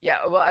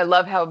 Yeah, well, I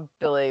love how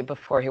Billy,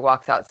 before he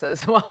walks out,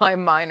 says, well, I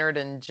minored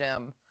in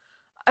gym.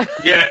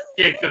 yeah,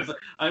 because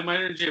I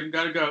minored in gym,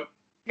 gotta go.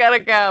 Gotta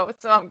go,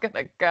 so I'm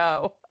gonna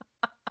go.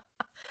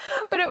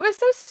 But it was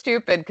so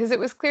stupid, because it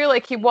was clear,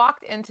 like, he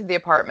walked into the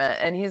apartment,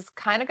 and he's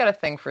kind of got a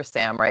thing for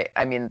Sam, right?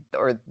 I mean,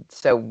 or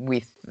so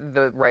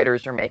the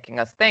writers are making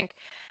us think.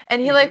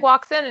 And he, like,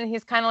 walks in, and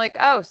he's kind of like,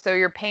 oh, so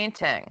you're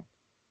painting.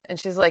 And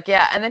she's like,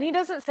 yeah. And then he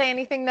doesn't say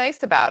anything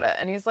nice about it.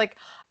 And he's like,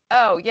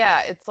 oh,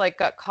 yeah, it's, like,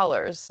 got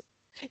colors.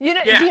 Do you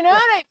know what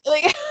I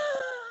like?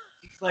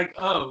 It's like,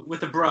 oh,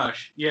 with a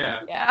brush,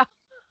 yeah. Yeah.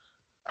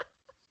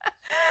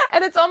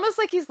 And it's almost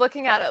like he's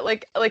looking at it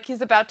like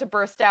he's about to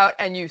burst out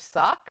and you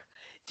suck.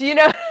 Do you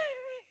know?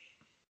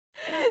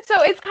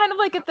 So it's kind of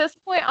like at this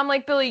point, I'm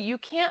like, Billy, you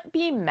can't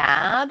be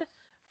mad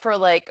for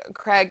like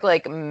Craig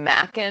like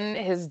macking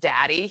his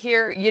daddy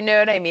here. You know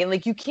what I mean?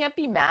 Like you can't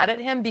be mad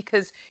at him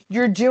because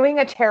you're doing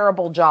a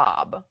terrible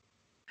job.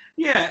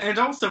 Yeah, and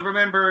also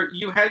remember,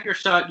 you had your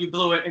shot, you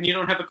blew it, and you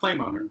don't have a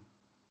claim on her.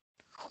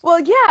 Well,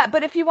 yeah,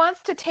 but if he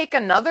wants to take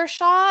another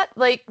shot,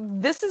 like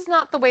this is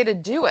not the way to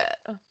do it.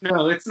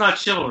 No, it's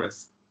not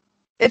chivalrous.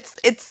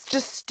 It's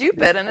just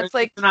stupid, and it's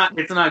like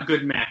it's not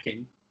good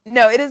macking.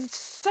 No, it is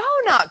so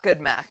not good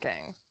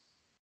macking.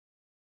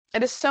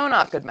 It is so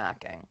not good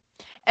macking.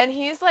 And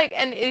he's like,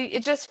 and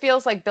it just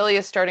feels like Billy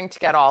is starting to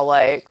get all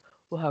like,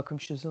 well, how come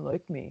she doesn't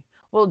like me?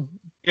 Well,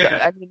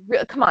 yeah, I mean,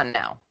 come on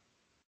now,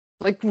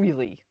 like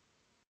really.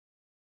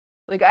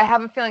 Like, I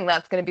have a feeling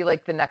that's going to be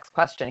like the next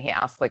question he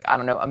asks, like, I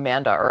don't know,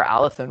 Amanda or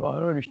Allison. Well, I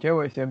don't understand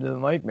why Sam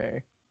doesn't like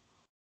me.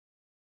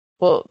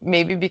 Well,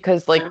 maybe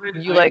because like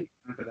you I like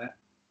would for that.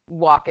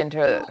 walk into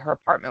her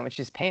apartment when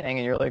she's painting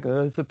and you're like,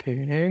 oh, it's a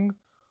painting?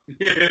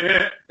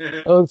 Yeah.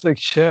 It looks like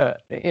shit.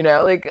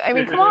 Like, I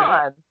mean, come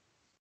on.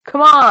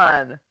 Come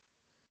on.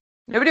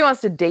 Nobody wants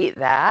to date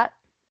that.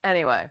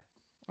 Anyway,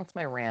 that's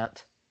my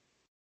rant.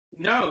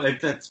 No,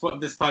 that's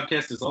what this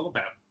podcast is all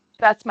about.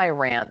 That's my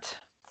rant.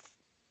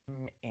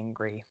 I'm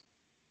angry.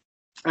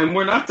 And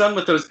we're not done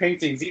with those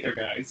paintings either,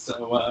 guys.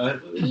 So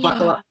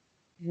buckle up.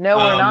 No,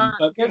 we're not.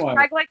 But Because meanwhile,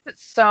 Craig likes it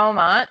so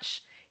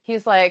much.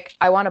 He's like,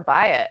 I want to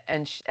buy it.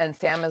 And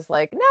Sam is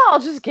like, no, I'll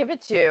just give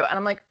it to you. And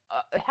I'm like,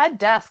 head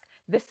desk.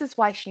 This is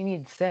why she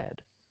needs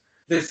Sid.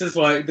 this is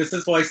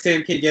why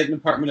Sam can get an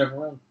apartment of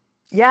her own.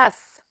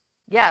 Yes.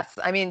 Yes.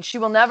 I mean, she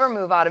will never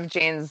move out of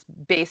Jane's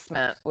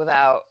basement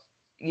without,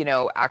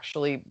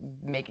 actually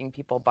making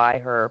people buy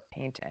her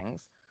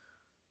paintings.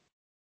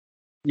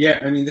 Yeah,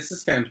 I mean, this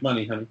is found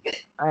money, honey.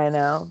 I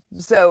know.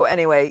 So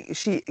anyway,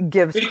 she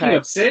gives Speaking Craig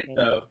of Sid,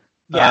 though,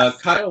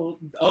 yes. Kyle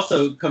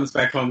also comes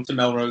back home to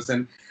Melrose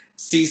and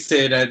sees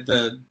Sid at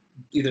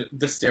either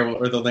the stairwell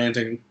or the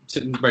landing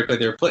right by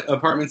their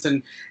apartments,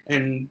 and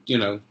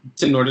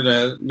in order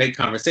to make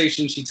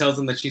conversation, she tells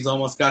him that she's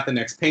almost got the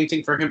next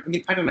painting for him. I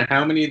mean, I don't know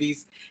how many of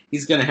these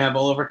he's going to have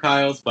all over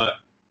Kyle's, but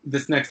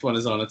this next one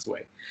is on its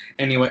way.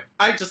 Anyway,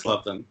 I just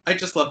love them. I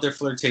just love their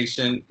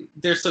flirtation.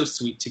 They're so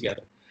sweet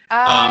together.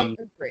 I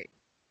agree.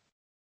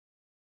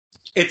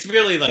 It's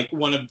really like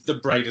one of the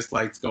brightest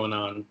lights going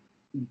on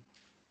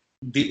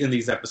in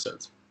these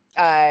episodes.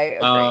 I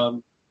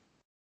agree.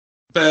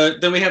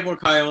 But then we have more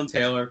Kyle and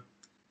Taylor.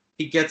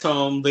 He gets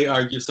home, they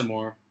argue some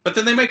more, but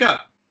then they make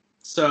up.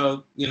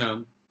 So,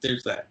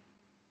 there's that.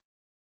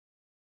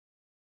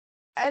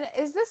 And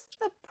is this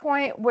the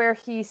point where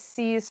he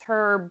sees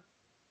her?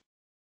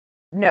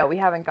 No, we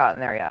haven't gotten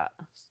there yet.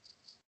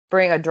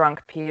 Bring a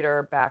drunk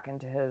Peter back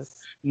into his...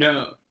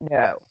 No, not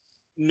yet.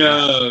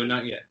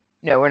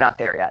 No, we're not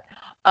there yet.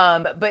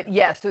 But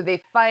yeah, so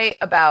they fight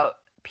about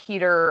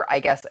Peter,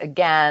 I guess,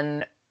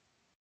 again,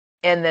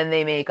 and then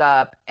they make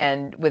up,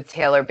 and with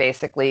Taylor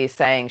basically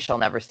saying she'll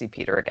never see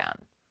Peter again.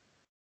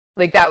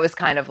 Like, that was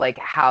kind of like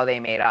how they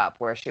made up,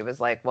 where she was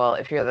like, well,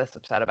 if you're this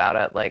upset about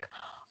it, like,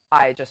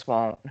 I just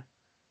won't,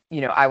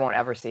 I won't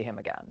ever see him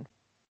again.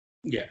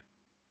 Yeah.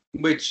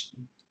 Which,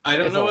 I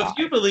don't know if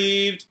you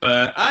believed,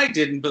 but I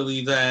didn't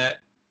believe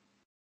that.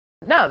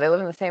 No, they live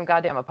in the same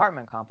goddamn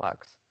apartment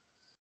complex.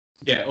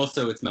 Yeah,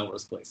 also it's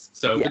Melrose Place.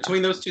 So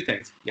between those two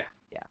things, yeah.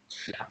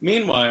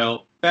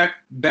 Meanwhile,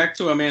 back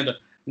to Amanda.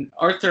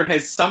 Arthur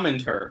has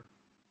summoned her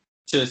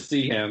to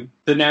see him,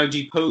 the now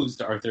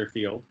deposed Arthur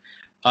Field.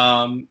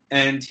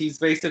 And he's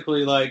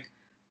basically like,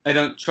 I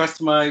don't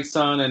trust my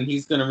son, and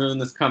he's going to ruin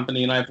this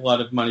company, and I have a lot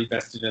of money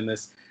vested in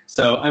this.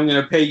 So I'm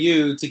going to pay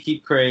you to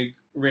keep Craig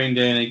reined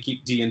in and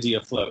keep D&D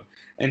afloat.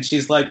 And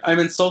she's like, I'm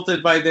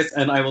insulted by this,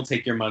 and I will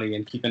take your money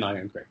and keep an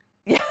eye on Craig.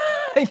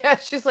 Yeah,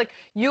 she's like,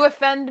 you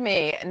offend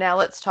me. Now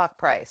let's talk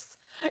price.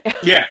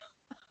 Yeah.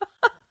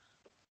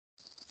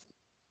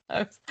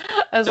 I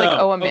was like,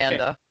 oh,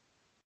 Amanda. Okay.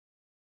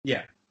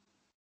 Yeah.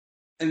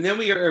 And then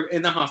we are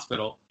in the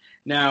hospital.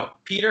 Now,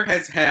 Peter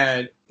has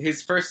had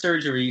his first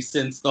surgery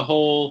since the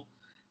whole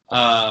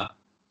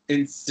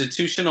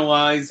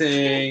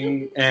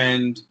institutionalizing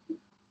and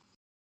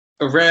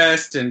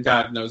arrest and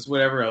God knows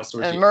whatever else.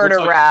 And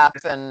murder rap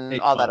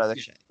and all that other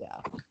shit. Yeah.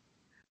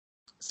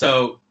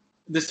 So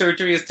the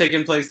surgery has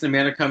taken place, and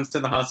Amanda comes to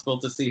the hospital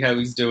to see how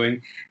he's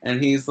doing.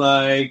 And he's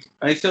like,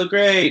 I feel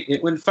great.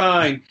 It went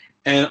fine.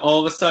 And all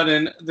of a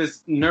sudden,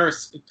 this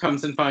nurse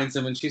comes and finds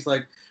him, and she's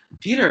like,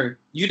 Peter,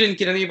 you didn't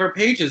get any of our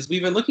pages.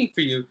 We've been looking for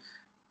you.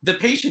 The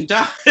patient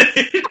died.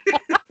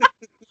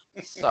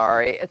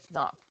 Sorry, it's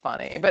not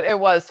funny, but it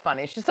was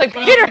funny. She's like,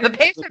 Peter, the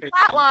patient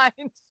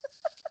flatlined.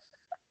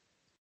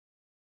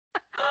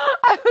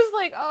 I was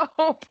like,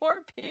 oh,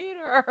 poor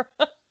Peter.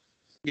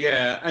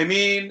 Yeah, I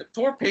mean,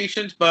 poor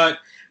patient, but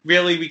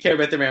really, we care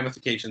about the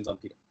ramifications on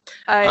Peter.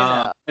 I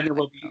know. And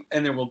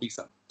there will be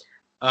some.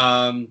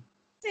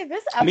 See,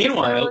 this episode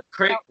meanwhile,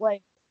 Craig,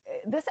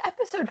 this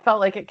episode felt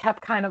like it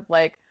kept kind of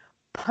like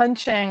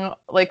punching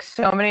like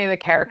so many of the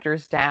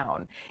characters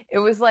down. It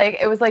was like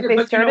they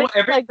started.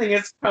 Everything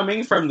is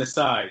coming from the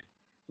side.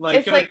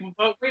 Like,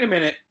 oh, wait a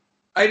minute,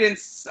 I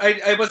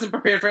wasn't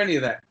prepared for any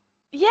of that.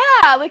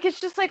 Yeah, like it's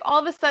just like all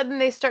of a sudden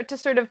they start to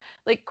sort of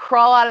like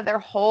crawl out of their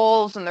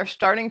holes, and they're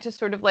starting to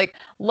sort of like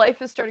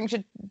life is starting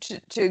to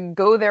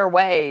go their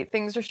way.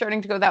 Things are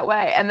starting to go that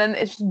way, and then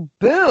it's just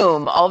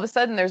boom! All of a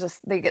sudden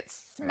they get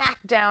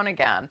smacked down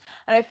again.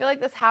 And I feel like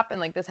this happened.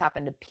 Like this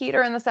happened to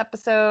Peter in this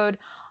episode.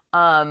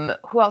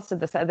 Who else did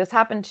this? This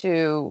happened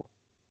to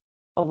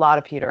a lot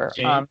of Peter.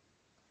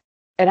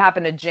 It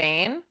happened to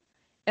Jane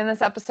in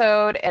this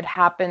episode. It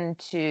happened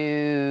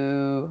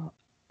to.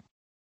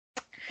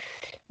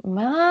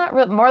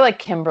 More like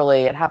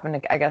Kimberly. It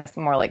happened to, I guess,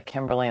 more like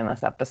Kimberly in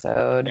this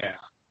episode. Yeah.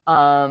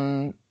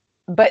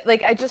 But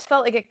like I just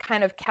felt like it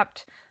kind of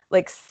kept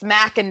like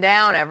smacking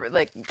down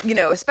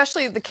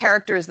especially the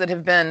characters that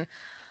have been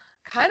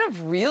kind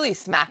of really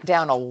smacked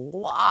down a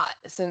lot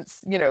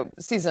since,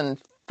 season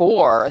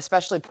 4,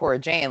 especially poor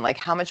Jane. Like,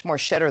 how much more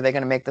shit are they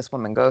going to make this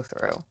woman go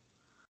through?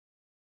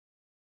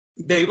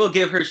 They will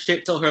give her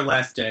shit till her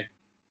last day.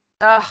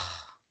 Ugh.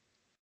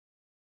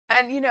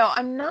 And,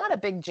 I'm not a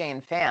big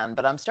Jane fan,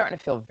 but I'm starting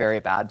to feel very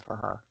bad for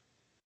her.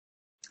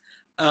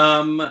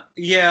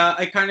 Yeah,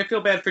 I kind of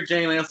feel bad for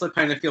Jane. I also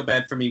kind of feel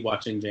bad for me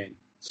watching Jane.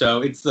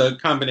 So it's the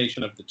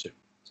combination of the two.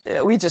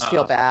 We just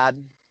feel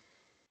bad.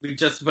 But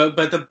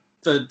the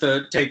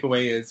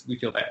takeaway is we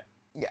feel bad.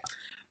 Yeah.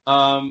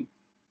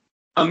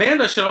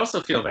 Amanda should also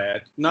feel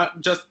bad,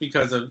 not just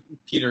because of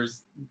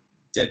Peter's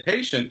dead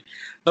patient,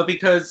 but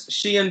because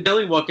she and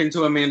Billy walk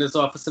into Amanda's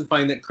office and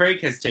find that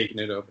Craig has taken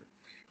it over.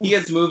 He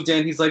has moved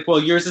in. He's like, well,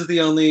 yours is the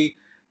only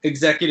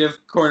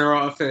executive corner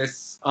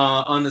office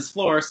on this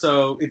floor,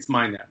 so it's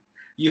mine now.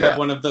 You have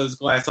one of those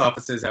glass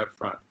offices out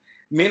front.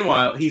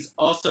 Meanwhile, he's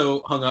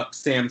also hung up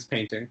Sam's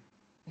painting.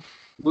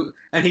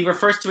 And he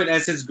refers to it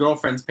as his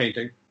girlfriend's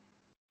painting.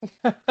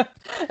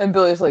 And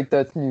Billy's like,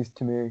 that's news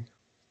to me.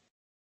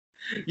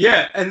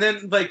 Yeah, and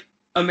then, like,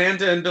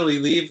 Amanda and Billy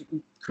leave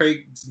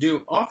Craig's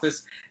new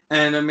office,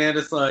 and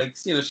Amanda's like,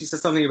 she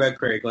says something about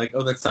Craig, like,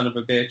 oh, that son of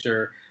a bitch,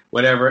 or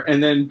whatever,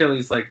 and then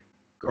Billy's like,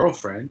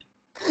 girlfriend?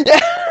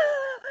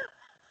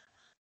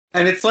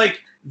 And it's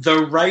like,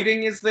 the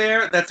writing is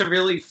there. That's a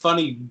really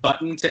funny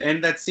button to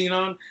end that scene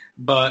on,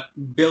 but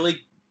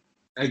Billy,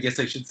 I guess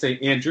I should say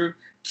Andrew,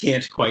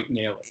 can't quite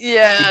nail it.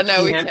 Yeah,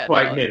 we can't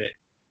quite hit it.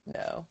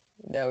 No,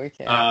 we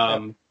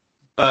can't.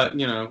 But,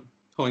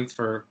 points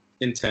for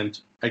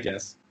intent, I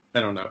guess.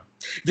 I don't know.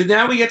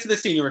 Now we get to the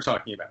scene you were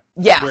talking about.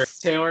 Yes. Where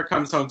Taylor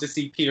comes home to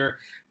see Peter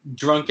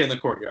drunk in the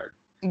courtyard.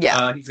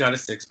 Yeah. He's got a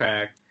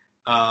six-pack.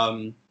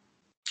 And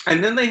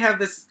then they have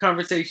this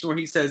conversation where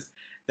he says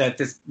that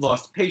this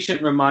lost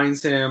patient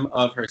reminds him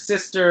of her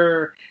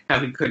sister, how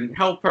he couldn't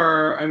help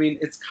her. I mean,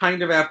 it's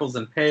kind of apples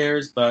and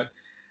pears, but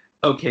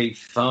okay,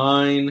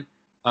 fine.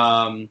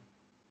 And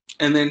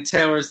then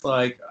Taylor's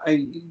like,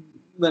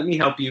 let me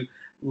help you.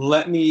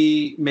 Let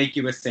me make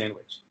you a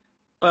sandwich.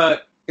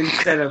 But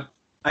instead of,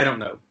 I don't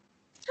know,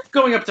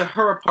 going up to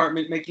her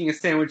apartment, making a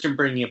sandwich and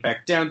bringing it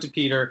back down to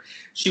Peter,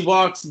 she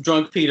walks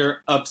drunk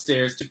Peter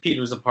upstairs to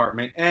Peter's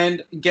apartment.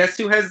 And guess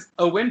who has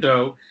a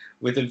window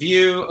with a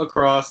view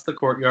across the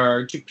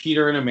courtyard to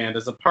Peter and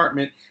Amanda's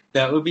apartment?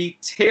 That would be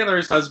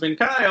Taylor's husband,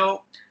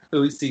 Kyle,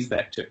 who sees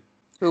that too.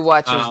 Who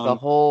watches the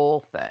whole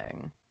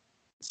thing.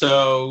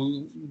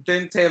 So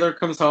then Taylor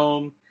comes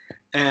home,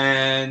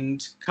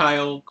 and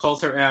Kyle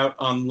calls her out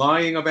on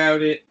lying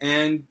about it,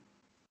 and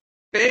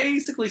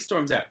basically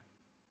storms out.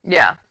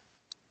 Yeah.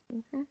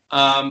 Mm-hmm.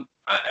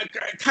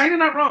 Kind of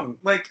not wrong.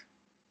 Like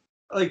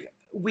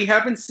we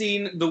haven't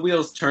seen the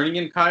wheels turning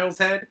in Kyle's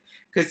head,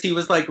 because he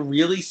was like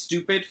really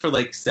stupid for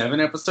like 7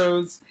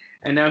 episodes,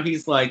 and now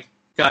he's like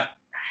got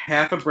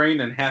half a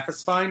brain and half a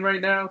spine right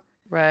now.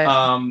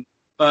 Right.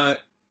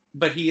 But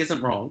he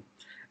isn't wrong.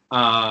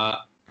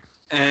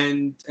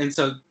 And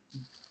so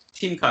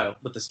Team Kyle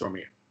with the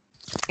stormy.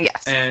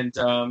 Yes.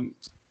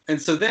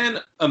 And so then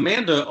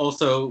Amanda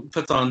also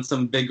puts on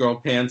some big girl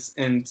pants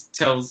and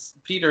tells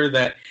Peter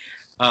that,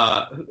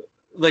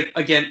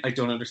 again, I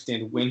don't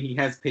understand when he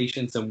has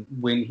patience and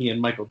when he and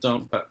Michael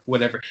don't, but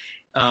whatever.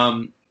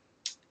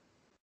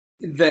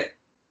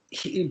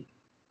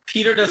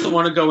 Peter doesn't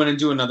want to go in and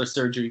do another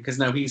surgery because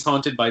now he's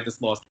haunted by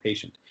this lost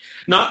patient.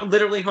 Not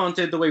literally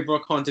haunted the way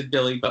Brooke haunted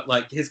Billy, but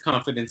like his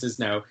confidence is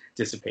now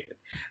dissipated.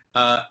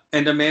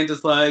 And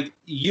Amanda's like,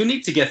 you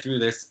need to get through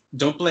this.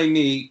 Don't blame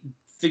me.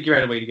 Figure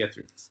out a way to get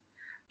through this.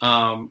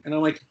 And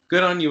I'm like,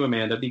 good on you,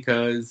 Amanda,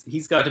 because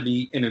he's got to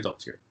be an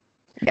adult here.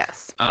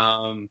 Yes.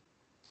 And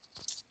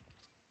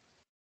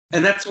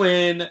that's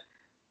when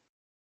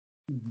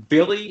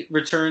Billy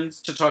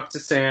returns to talk to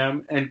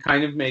Sam and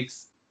kind of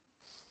makes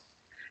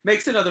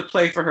another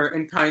play for her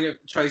and kind of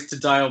tries to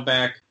dial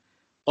back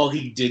all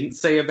he didn't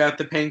say about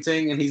the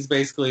painting. And he's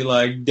basically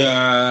like,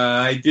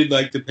 duh, I did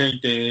like the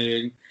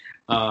painting.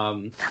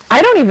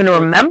 I don't even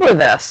remember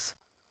this.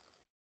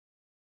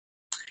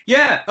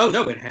 Yeah. Oh,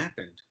 no, it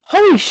happened.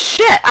 Holy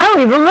shit. I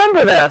don't even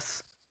remember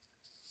this.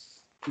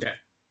 Yeah.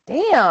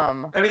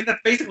 Damn. I mean,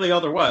 that's basically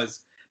all there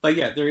was. But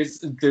yeah, there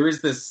is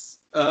this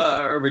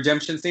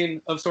redemption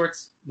scene of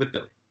sorts with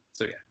Billy.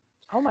 So yeah.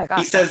 Oh my god.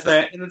 He says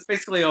that, and that's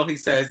basically all he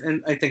says.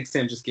 And I think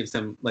Sam just gives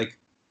him like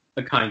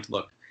a kind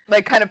look.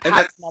 Like kind of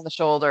pats him on the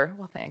shoulder.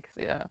 Well, thanks.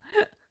 Yeah.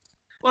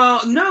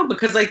 Well, no,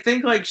 because I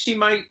think like she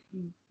might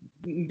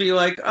be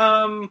like,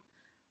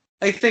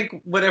 I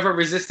think whatever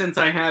resistance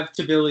I have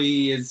to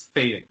Billy is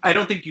fading. I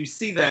don't think you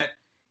see that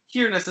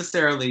here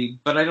necessarily,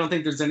 but I don't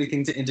think there's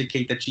anything to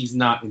indicate that she's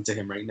not into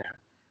him right now.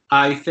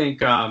 I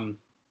think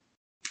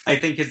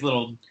his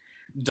little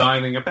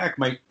dialing it back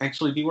might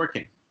actually be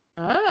working.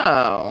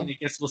 Oh. And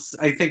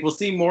I think we'll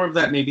see more of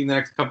that maybe in the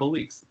next couple of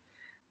weeks.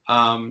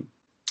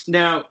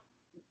 Now,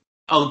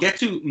 I'll get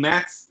to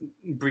Matt's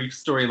brief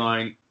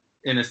storyline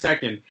in a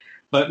second,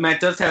 but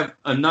Matt does have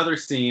another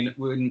scene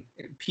when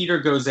Peter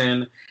goes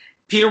in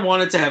Peter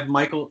wanted to have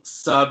Michael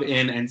sub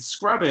in and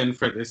scrub in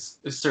for this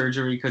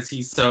surgery because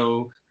he's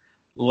so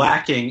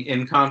lacking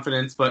in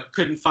confidence, but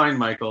couldn't find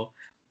Michael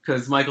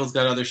because Michael's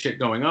got other shit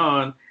going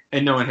on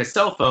and no one has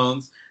cell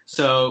phones.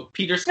 So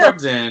Peter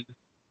scrubs in,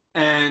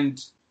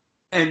 and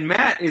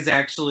Matt is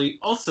actually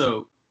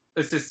also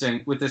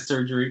assisting with this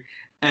surgery.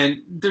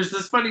 And there's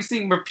this funny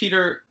scene where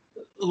Peter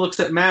looks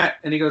at Matt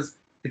and he goes,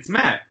 "It's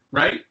Matt,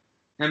 right?"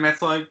 And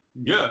Matt's like,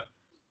 "Yeah."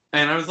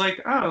 And I was like,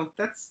 "Oh,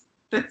 that's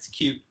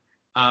cute."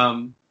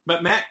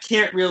 But Matt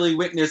can't really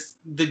witness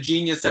the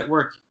genius at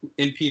work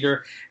in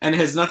Peter, and it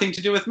has nothing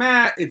to do with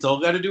Matt. It's all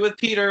got to do with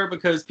Peter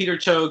because Peter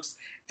chokes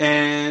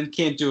and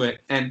can't do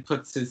it and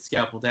puts his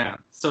scalpel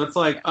down. So it's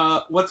like,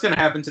 what's going to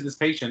happen to this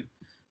patient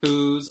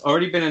who's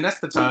already been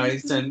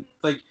anesthetized, and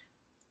like,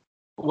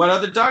 what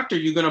other doctor are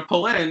you going to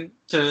pull in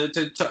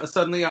to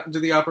suddenly do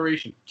the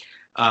operation?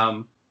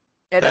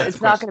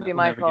 It's not going to be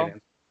Michael.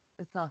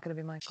 It's not going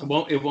to be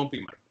Michael. It won't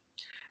be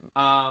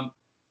Michael.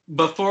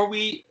 Before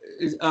we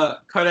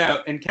cut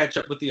out and catch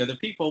up with the other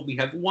people, we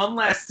have one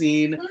last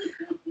scene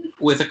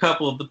with a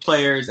couple of the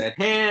players at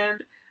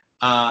hand.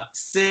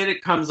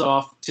 Sid comes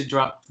off to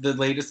drop the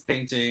latest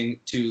painting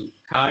to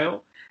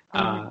Kyle,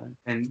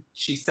 and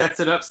she sets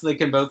it up so they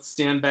can both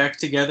stand back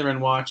together and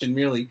watch and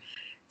really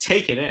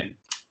take it in.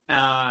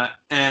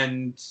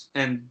 And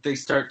they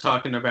start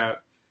talking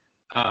about,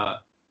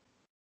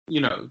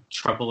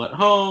 trouble at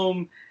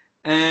home.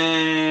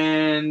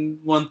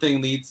 And one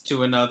thing leads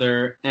to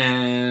another,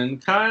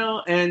 and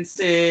Kyle and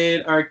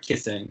Sid are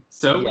kissing.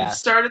 So we've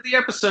started the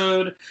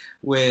episode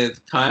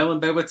with Kyle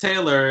in bed with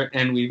Taylor,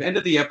 and we've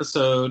ended the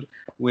episode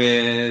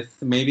with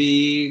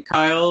maybe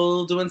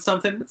Kyle doing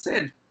something with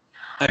Sid.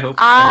 I hope.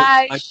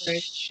 I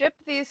ship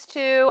these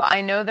two.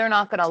 I know they're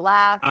not going to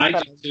last. I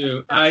do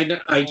too. I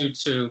do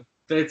too.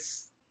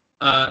 That's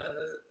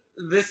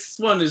this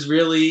one is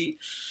really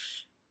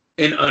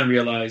an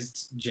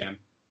unrealized gem.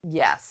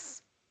 Yes.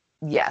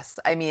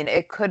 I mean,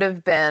 it could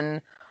have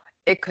been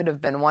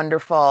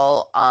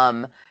wonderful.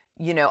 I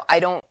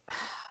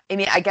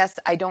guess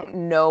I don't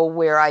know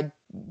where I'd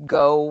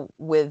go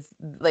with,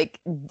 like,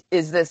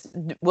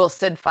 will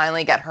Sid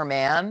finally get her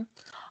man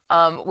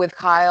with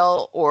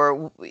Kyle,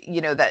 or,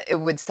 that it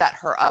would set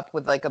her up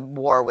with like a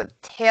war with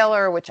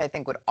Taylor, which I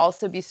think would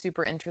also be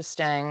super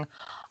interesting.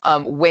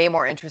 Way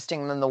more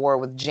interesting than the war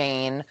with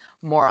Jane,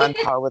 more on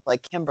par with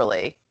like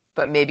Kimberly,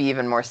 but maybe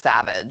even more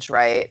savage,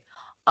 right?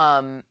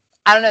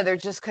 I don't know. There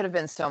just could have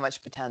been so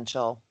much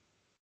potential.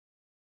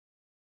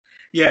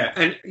 Yeah,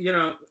 and,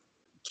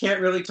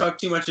 can't really talk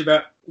too much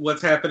about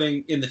what's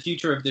happening in the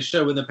future of the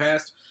show. In the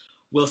past,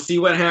 we'll see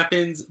what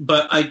happens,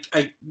 but I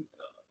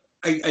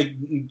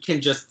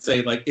can just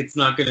say, like, it's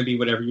not going to be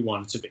whatever you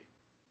want it to be,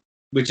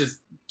 which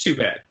is too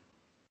bad.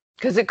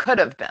 Because it could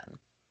have been.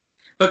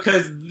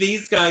 Because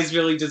these guys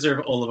really deserve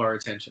all of our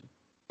attention.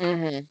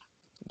 Mm-hmm.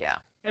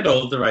 Yeah. And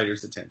all of the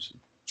writers' attention.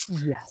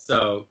 Yes.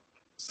 So,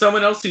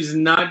 someone else who's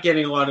not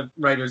getting a lot of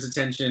writers'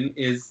 attention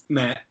is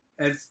Matt,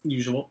 as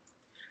usual.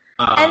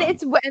 And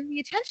the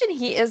attention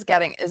he is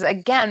getting is,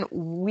 again,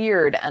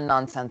 weird and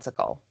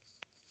nonsensical.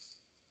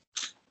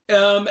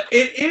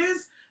 It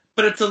is,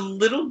 but it's a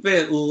little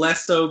bit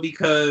less so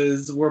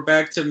because we're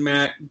back to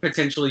Matt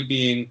potentially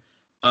being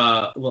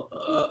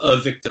a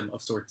victim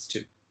of sorts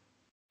too.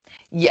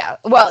 Yeah,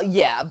 well,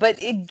 yeah,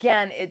 but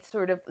again, it's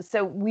sort of,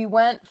 so we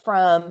went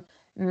from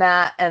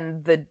Matt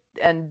and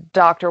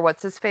Dr.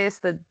 What's his face?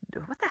 What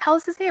the hell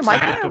is his name?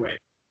 Hathaway.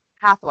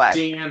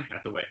 Dan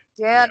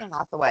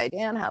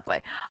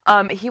Hathaway.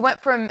 He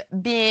went from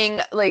being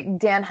like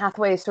Dan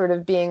Hathaway, sort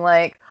of being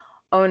like,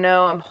 "Oh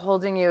no, I'm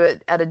holding you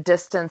at a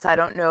distance. I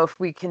don't know if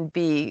we can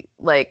be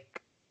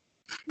like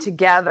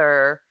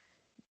together."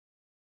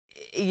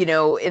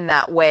 In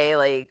that way,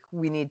 like,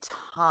 we need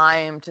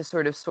time to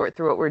sort of sort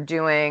through what we're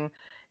doing.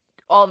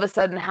 All of a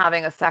sudden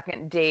having a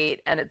second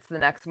date, and it's the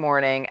next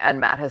morning, and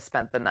Matt has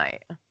spent the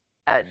night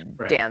at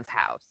Dan's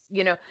house.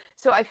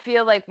 So I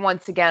feel like,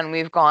 once again,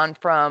 we've gone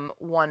from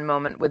one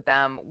moment with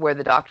them where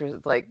the doctor's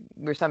like,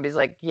 where somebody's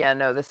like, yeah,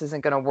 no, this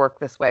isn't going to work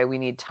this way, we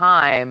need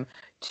time,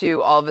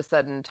 to all of a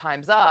sudden,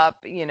 time's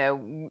up.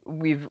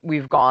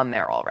 We've gone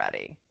there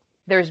already.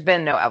 There's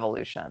been no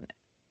evolution.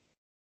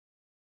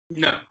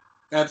 No,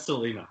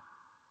 absolutely not.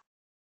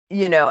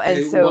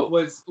 And so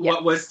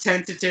what was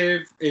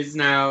tentative is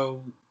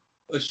now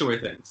a sure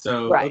thing.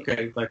 So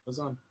okay, life goes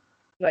on.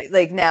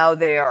 Like now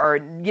they are,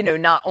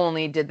 not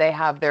only did they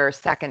have their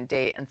second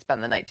date and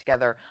spend the night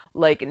together,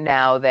 like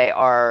now they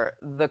are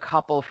the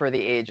couple for the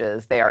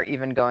ages. They are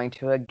even going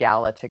to a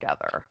gala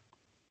together.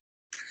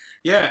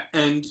 Yeah,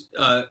 and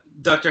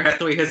Dr.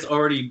 Hathaway has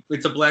already,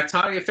 it's a black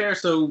tie affair,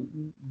 so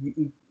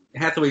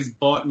Hathaway's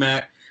bought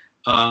Matt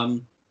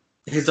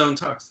his own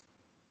tux.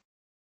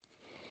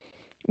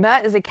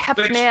 Matt is a kept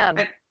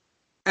man.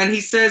 And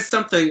he says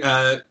something,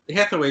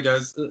 Hathaway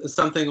does,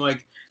 something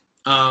like,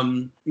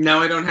 now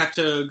I don't have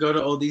to go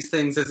to all these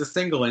things as a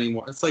single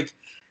anymore. It's like,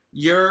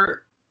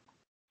 you're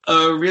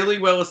a really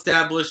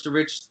well-established,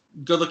 rich,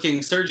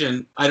 good-looking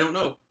surgeon. I don't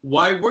know.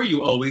 Why were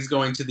you always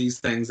going to these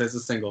things as a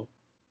single?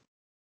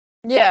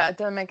 Yeah, it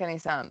doesn't make any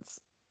sense.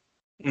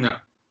 No.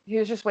 He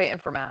was just waiting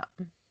for Matt.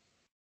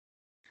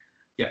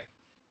 Yeah.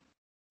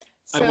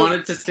 I So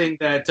wanted to sing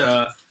that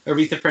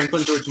Aretha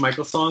Franklin, George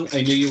Michael song.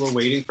 I knew you were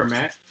waiting for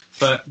Matt,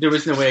 but there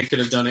was no way I could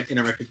have done it in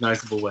a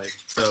recognizable way.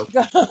 So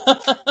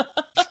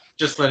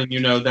just letting you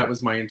know that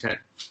was my intent.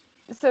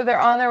 so they're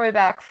on their way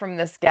back from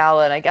this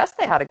gala, and I guess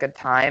they had a good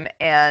time.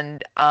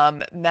 And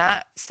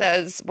Matt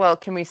says, "Well,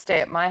 can we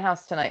stay at my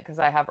house tonight? Because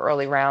I have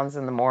early rounds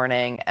in the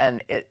morning,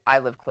 and I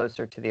live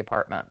closer to the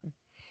apartment.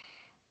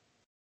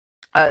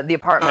 I Closer to live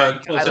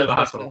the closer to the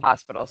hospital.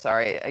 hospital.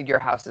 Sorry, your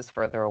house is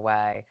further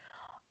away."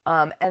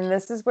 And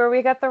this is where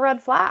we get the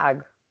red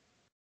flag.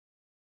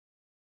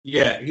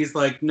 Yeah, he's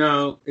like,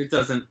 no, it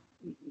doesn't.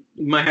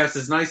 My house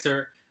is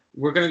nicer.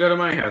 We're going to go to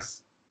my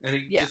house. And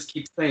he Yeah, just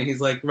keeps saying,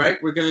 he's like,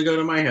 right, we're going to go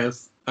to my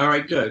house. All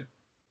right, good.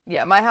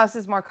 yeah. My house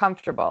is more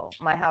comfortable.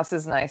 My house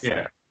is Yeah.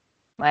 nicer.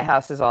 My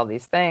house is all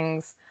these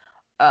things.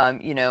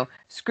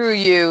 Screw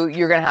you.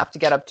 You're gonna have to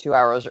get up 2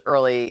 hours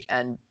early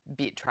and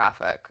beat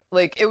traffic.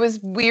 Like it was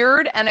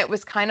weird, and it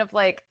was kind of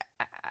like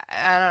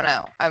I don't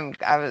know.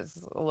 I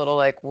was a little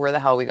like, where the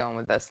hell are we going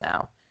with this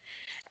now?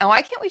 And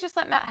why can't we just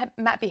let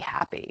Matt be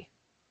happy?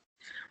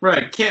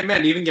 Right. Can't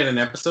Matt even get an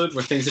episode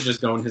where things are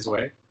just going his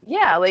way?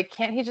 Yeah, like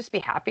can't he just be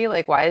happy?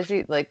 Like why is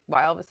he like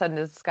why all of a sudden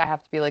does this guy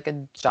have to be like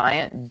a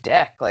giant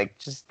dick? Like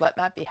just let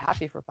Matt be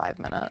happy for 5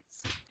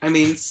 minutes. I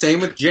mean, same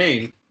with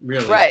Jane,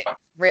 really. Right.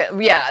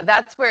 Yeah,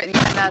 that's where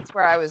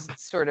I was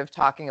sort of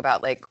talking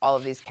about like all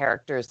of these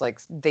characters,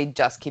 like they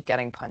just keep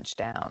getting punched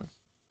down.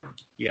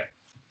 Yeah.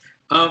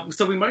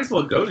 So we might as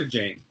well go to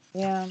Jane.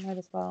 Yeah, might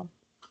as well.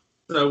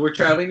 So we're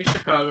traveling to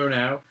Chicago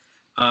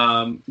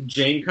now.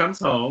 Jane comes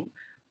home.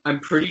 I'm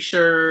pretty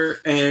sure,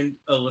 and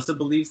Alyssa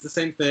believes the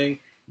same thing.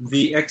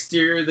 The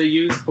exterior they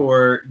use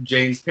for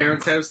Jane's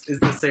parents' house is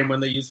the same one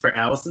they use for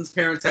Allison's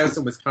parents' house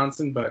in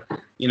Wisconsin, but,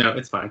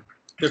 it's fine.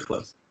 They're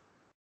close.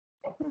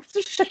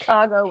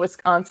 Chicago,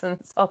 Wisconsin,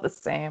 it's all the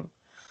same.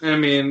 I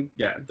mean,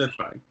 yeah, that's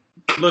fine.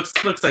 Looks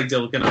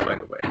idyllic enough by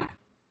the way.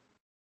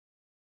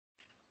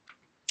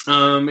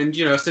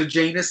 So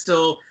Jane is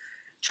still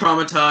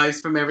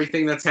traumatized from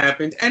everything that's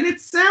happened, and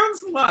it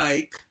sounds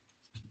like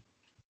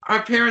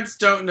our parents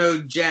don't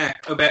know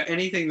jack about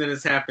anything that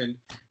has happened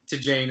to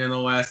Jane in the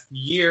last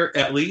year,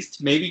 at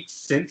least, maybe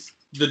since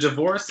the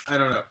divorce. I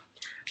don't know.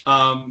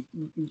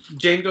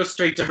 Jane goes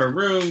straight to her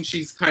room.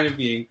 She's kind of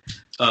being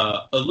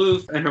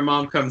aloof, and her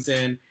mom comes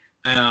in,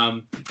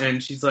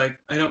 and she's like,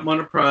 I don't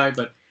want to pry,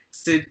 but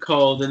Sid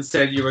called and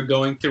said you were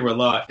going through a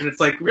lot. And it's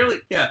like,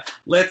 really? Yeah,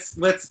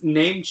 let's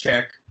name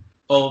check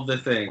all of the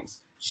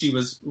things. She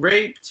was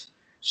raped.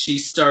 She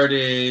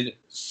started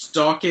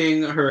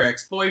stalking her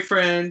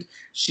ex-boyfriend.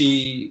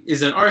 She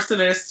is an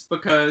arsonist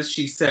because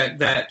she set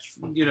that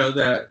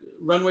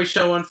runway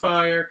show on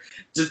fire.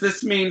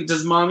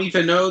 Does mom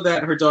even know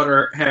that her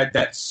daughter had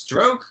that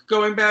stroke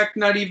going back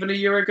not even a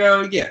year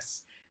ago?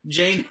 Yes.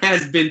 Jane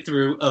has been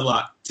through a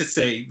lot, to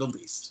say the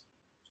least.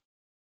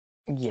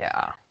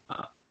 Yeah.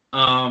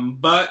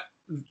 But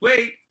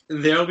wait,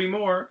 there'll be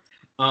more.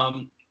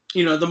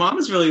 The mom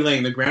is really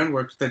laying the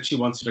groundwork that she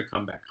wants her to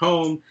come back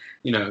home.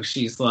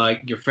 She's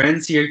like, your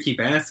friends here keep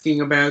asking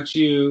about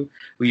you.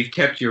 We've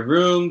kept your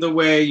room the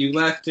way you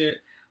left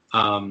it.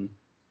 And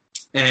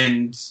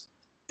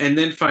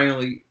then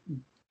finally,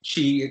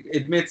 she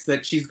admits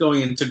that she's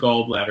going into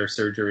gallbladder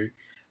surgery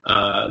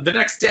the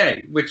next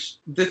day, which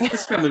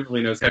this family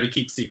really knows how to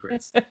keep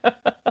secrets.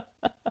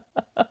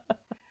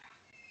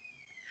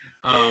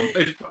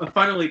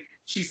 Finally,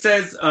 she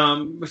says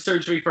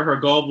surgery for her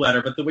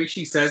gallbladder, but the way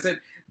she says it,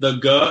 the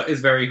g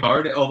is very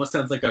hard. It almost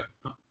sounds like a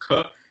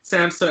k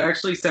sound, so it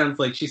actually sounds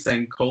like she's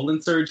saying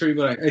colon surgery,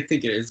 but I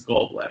think it is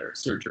gallbladder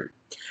surgery.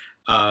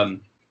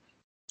 And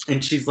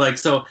she's like,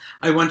 so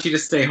I want you to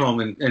stay home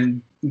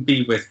and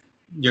be with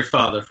your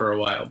father for a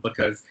while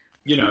because,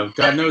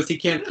 God knows he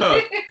can't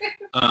cook.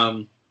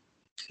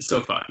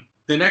 So fine.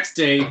 The next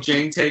day,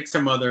 Jane takes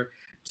her mother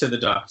to the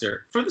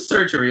doctor for the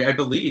surgery, I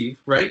believe,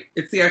 right?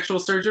 It's the actual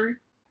surgery?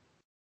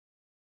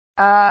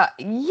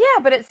 Yeah,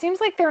 but it seems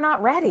like they're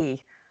not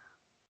ready.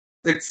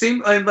 It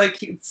seems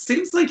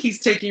like he's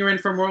taking her in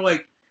for more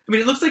like, I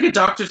mean, it looks like a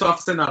doctor's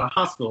office and not a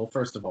hospital,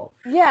 first of all.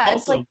 Yeah, Also,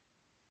 it's like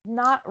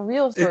not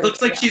real surgery. it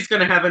looks like she's going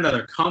to have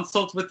another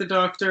consult with the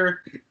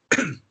doctor.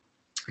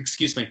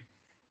 Excuse me.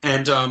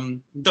 And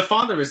the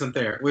father isn't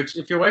there, which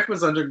if your wife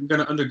was going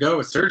to undergo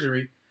a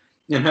surgery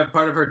and have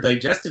part of her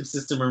digestive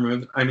system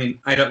removed, I mean,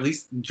 I'd at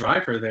least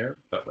drive her there.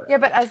 But yeah,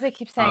 but as they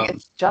keep saying,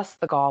 it's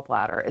just the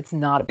gallbladder. It's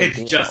not a big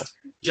deal. It's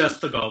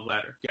just the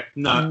gallbladder. Yeah,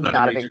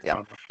 not a big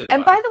deal.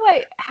 And by the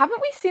way,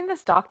 haven't we seen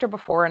this doctor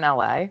before in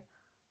LA?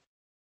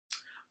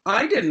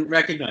 I didn't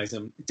recognize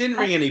him. It didn't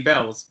ring any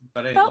bells,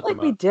 but I felt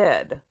like we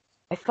did.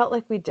 I felt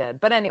like we did.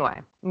 But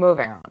anyway,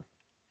 moving on.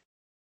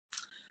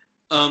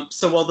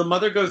 So while the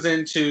mother goes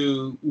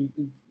into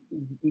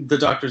the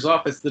doctor's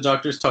office, the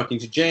doctor's talking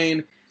to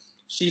Jane.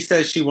 She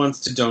says she wants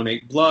to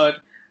donate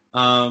blood.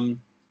 And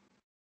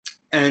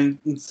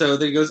so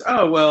he goes,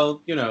 oh,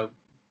 well,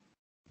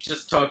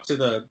 just talk to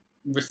the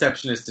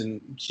receptionist and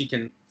she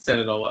can set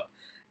it all up.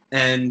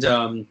 And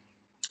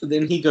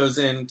then he goes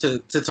in to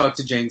talk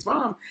to Jane's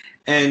mom,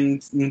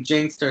 and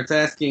Jane starts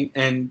asking,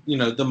 and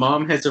the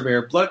mom has a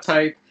rare blood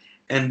type,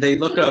 and they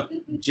look up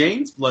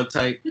Jane's blood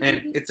type,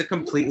 and it's a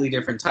completely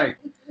different type.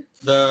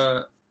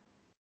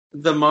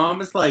 The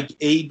mom is like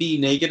AB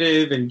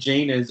negative and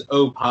Jane is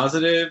O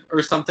positive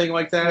or something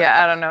like that.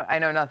 Yeah, I don't know. I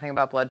know nothing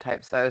about blood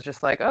types, so I was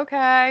just like,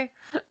 okay.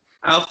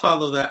 I'll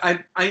follow that.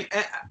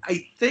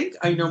 I think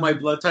I know my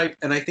blood type,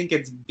 and I think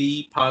it's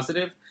B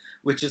positive,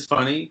 which is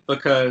funny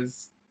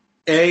because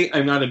A,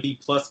 I'm not a B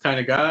plus kind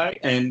of guy,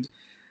 and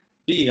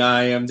B,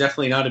 I am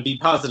definitely not a B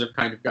positive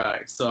kind of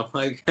guy. So I'm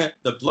like,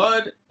 the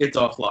blood, it's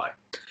all fly.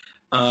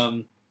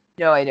 No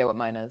idea what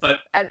mine is.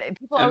 But and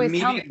people always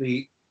tell me,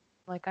 immediately,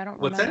 like, I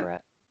don't what's remember that?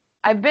 it.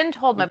 I've been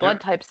told my Okay. blood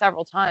type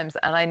several times,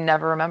 and I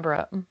never remember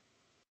it.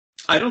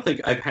 I don't think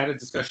I've had a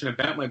discussion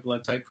about my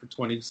blood type for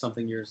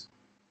 20-something years.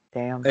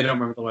 Damn. I don't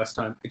remember the last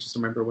time. I just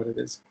remember what it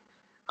is.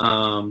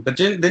 But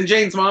then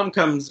Jane's mom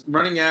comes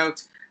running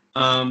out,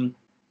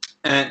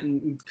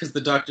 and because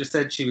the doctor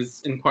said she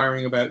was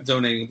inquiring about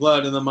donating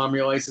blood, and the mom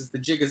realizes the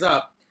jig is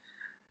up.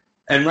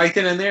 And right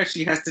then and there,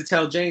 she has to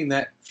tell Jane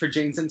that for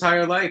Jane's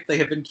entire life, they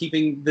have been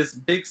keeping this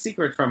big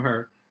secret from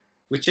her,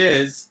 which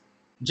is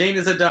Jane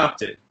is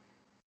adopted.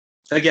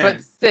 Again,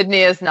 But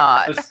Sydney is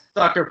not. a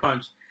sucker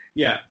punch.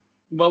 Yeah.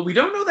 Well, we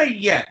don't know that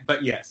yet,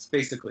 but yes,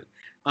 basically.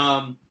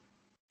 And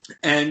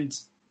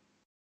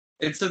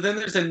so then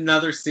there's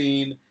another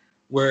scene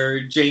where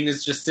Jane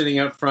is just sitting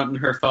out front, and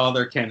her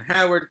father, Ken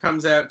Howard,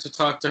 comes out to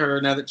talk to her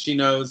now that she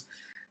knows.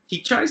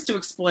 He tries to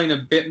explain a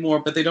bit more,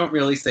 but they don't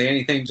really say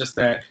anything, just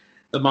that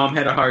the mom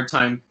had a hard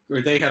time,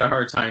 or they had a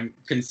hard time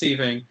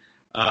conceiving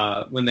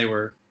when they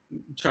were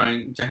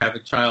trying to have a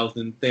child,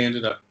 and they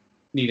ended up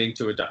needing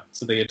to adopt.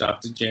 So they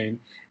adopted Jane.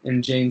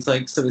 And Jane's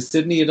like, so is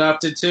Sydney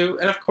adopted too?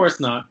 And of course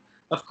not.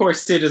 Of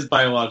course Sid is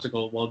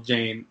biological while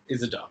Jane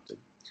is adopted.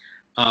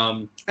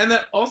 And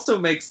that also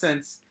makes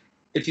sense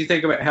if you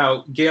think about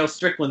how Gail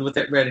Strickland with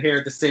that red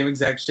hair, the same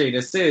exact shade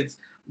as Sid's,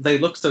 they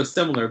look so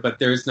similar, but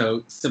there's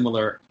no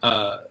similar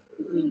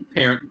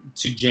parent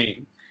to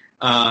Jane.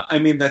 I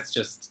mean, that's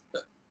just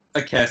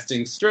a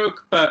casting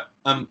stroke, but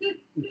I'm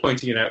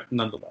pointing it out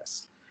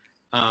nonetheless.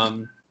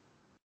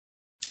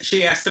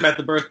 She asked about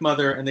the birth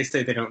mother, and they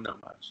say they don't know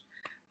much.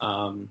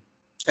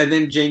 And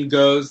then Jane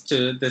goes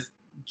to this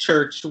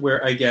church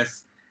where I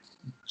guess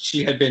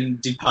she had been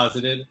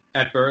deposited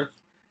at birth,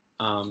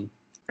 and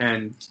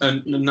a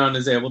nun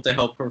is able to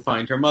help her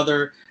find her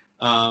mother.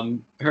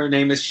 Her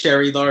name is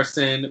Sherry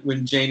Larson.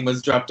 When Jane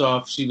was dropped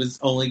off, she was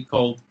only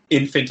called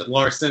Infant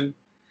Larson.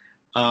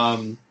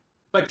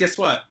 But guess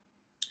what?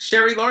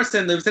 Sherry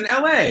Larson lives in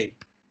L.A.,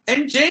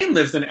 and Jane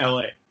lives in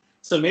L.A.,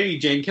 so maybe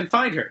Jane can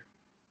find her.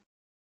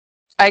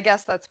 I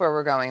guess that's where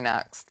we're going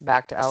next.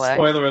 Back to LA.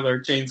 Spoiler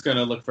alert, Jane's going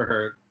to look for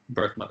her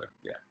birth mother.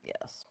 Yeah.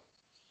 Yes.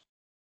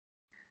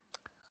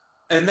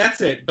 And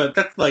that's it, but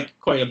that's like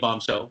quite a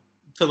bombshell.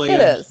 To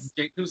It is.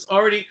 Jane, who's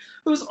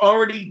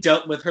already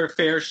dealt with her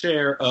fair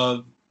share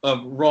of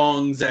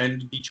wrongs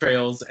and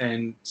betrayals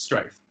and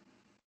strife.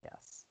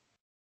 Yes.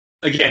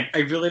 Again, I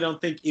really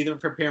don't think either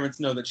of her parents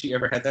know that she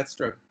ever had that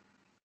stroke.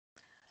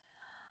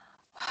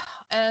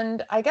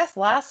 And I guess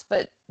last,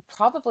 but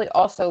probably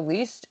also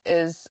least,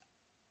 is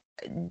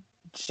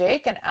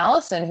Jake and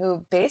Allison, who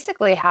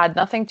basically had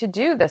nothing to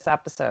do this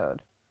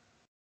episode.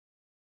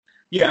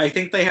 Yeah, I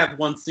think they have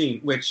one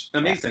scene, which,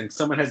 amazing. Yeah.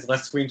 Someone has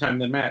less screen time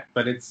than Matt,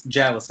 but it's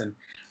Jallison.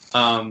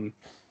 And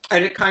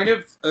it kind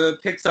of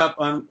picks up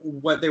on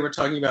what they were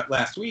talking about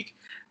last week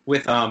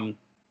with when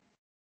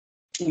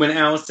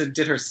Allison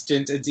did her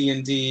stint at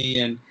D&D,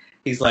 and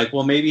he's like,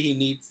 well, maybe he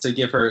needs to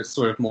give her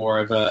sort of more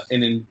of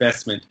an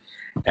investment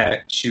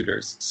at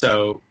shooters.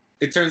 So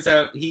it turns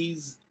out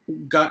he's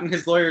gotten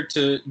his lawyer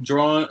to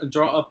draw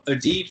up a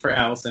deed for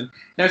Allison.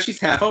 Now she's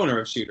half owner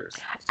of shooters.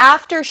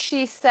 After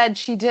she said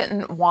she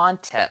didn't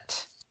want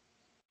it.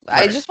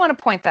 Right. I just want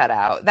to point that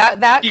out.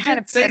 That kind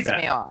of pissed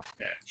me off.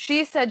 Yeah.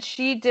 She said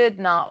she did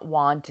not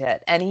want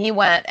it, and he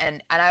went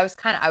and I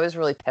was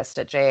really pissed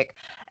at Jake.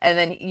 And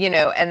then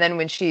and then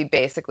when she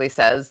basically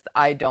says,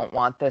 "I don't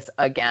want this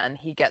again,"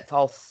 he gets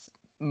all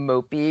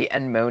mopey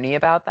and moany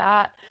about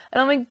that.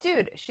 And I'm like,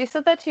 dude, she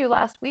said that to you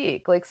last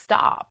week. Like,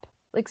 stop.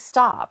 Like,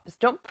 stop.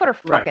 Don't put her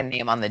fucking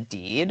name on the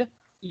deed.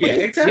 What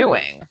are you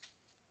doing?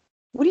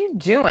 What are you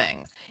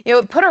doing?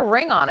 Put a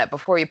ring on it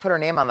before you put her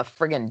name on the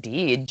friggin'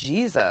 deed.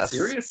 Jesus.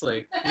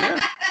 Seriously.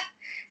 Yeah.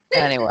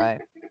 Anyway.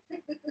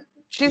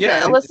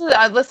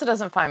 Alyssa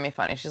doesn't find me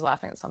funny. She's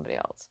laughing at somebody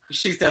else.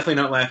 She's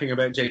definitely not laughing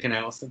about Jake and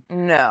Allison.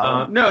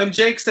 No. No, and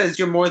Jake says,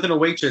 you're more than a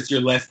waitress.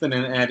 You're less than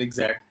an ad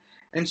exec.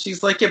 And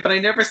she's like, yeah, but I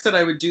never said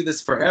I would do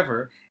this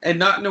forever. And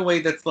not in a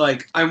way that's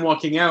like, I'm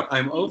walking out,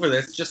 I'm over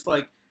this. Just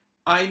like,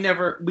 we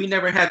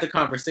never had the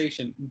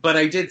conversation. But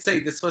I did say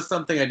this was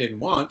something I didn't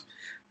want.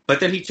 But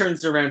then he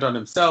turns around on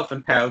himself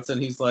and pouts,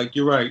 and he's like,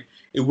 you're right.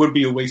 It would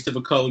be a waste of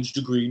a college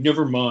degree.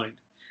 Never mind.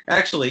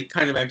 Actually,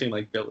 kind of acting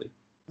like Billy.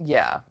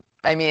 Yeah.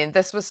 I mean,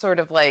 this was sort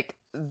of like,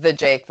 the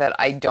Jake that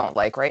I don't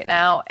like right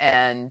now,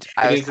 and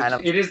I was kind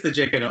of it is the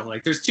Jake I don't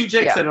like. There's two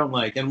Jakes I don't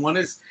like, and one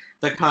is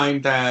the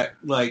kind that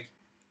like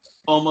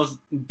almost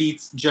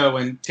beats Joe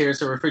and tears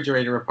her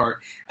refrigerator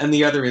apart, and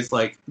the other is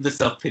like the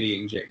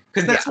self-pitying Jake,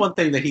 because that's one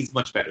thing that he's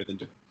much better than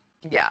doing.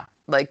 Yeah,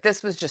 like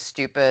this was just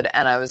stupid,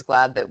 and I was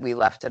glad that we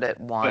left it at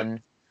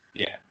one.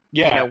 But, yeah.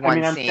 One I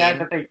mean, I'm scene.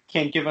 sad that they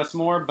can't give us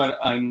more, but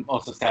I'm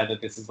also sad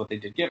that this is what they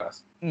did give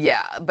us.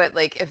 Yeah, but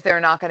like if they're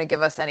not going to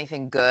give us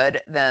anything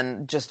good,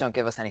 then just don't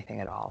give us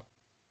anything at all.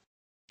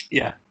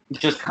 Yeah,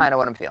 just kind of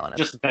what I'm feeling.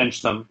 Just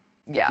bench them.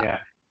 Yeah.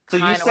 So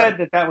you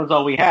said that was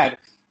all we had,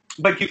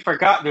 but you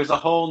forgot there's a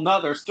whole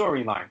nother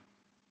storyline.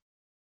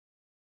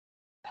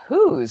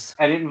 Whose?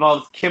 And it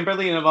involves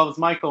Kimberly, and it involves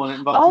Michael, and it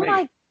involves me. Oh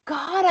my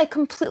God, I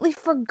completely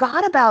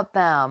forgot about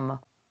them.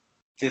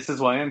 This is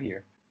why I'm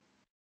here.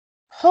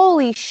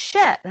 Holy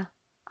shit.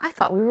 I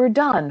thought we were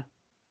done.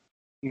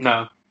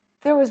 No.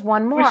 There was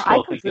one more.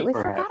 I completely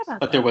forgot about that.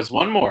 But there was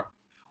one more.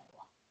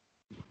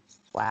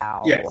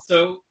 Wow. Yeah,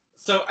 so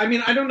I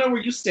mean, I don't know where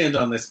you stand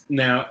on this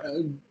now.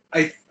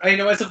 I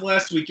know as of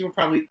last week you were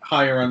probably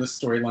higher on the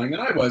storyline than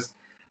I was.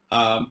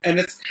 And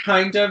it's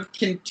kind of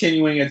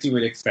continuing as you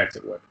would expect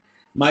it would.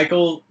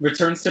 Michael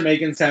returns to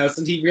Megan's house,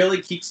 and he really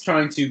keeps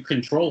trying to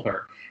control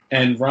her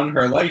and run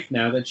her life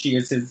now that she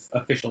is his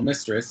official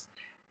mistress.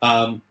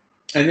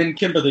 And then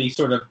Kimberly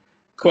sort of,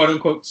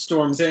 quote-unquote,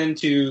 storms in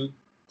to,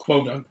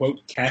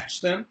 quote-unquote, catch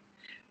them.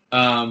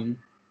 So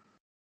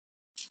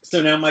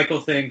now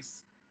Michael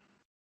thinks,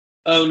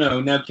 oh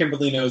no, now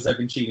Kimberly knows I've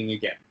been cheating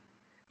again.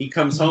 He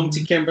comes home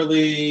to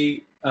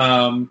Kimberly,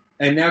 and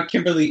now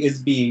Kimberly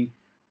is being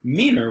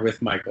meaner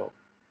with Michael.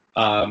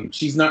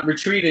 She's not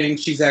retreating,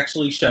 she's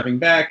actually shoving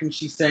back, and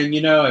she's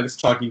saying, I was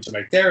talking to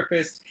my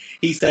therapist.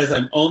 He says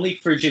I'm only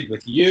frigid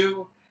with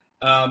you.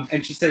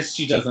 And she says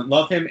she doesn't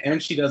love him,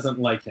 and she doesn't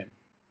like him.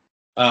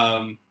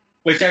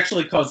 Which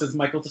actually causes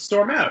Michael to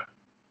storm out.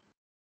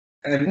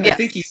 And I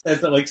think he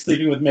says that,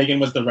 sleeping with Megan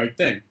was the right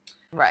thing.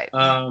 Right.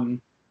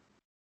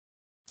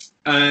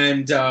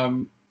 And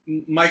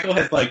Michael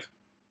has,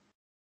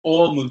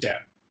 all moved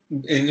out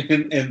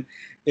in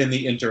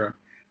the interim.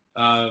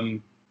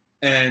 And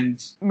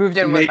moved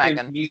in with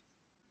Megan.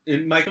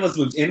 Michael has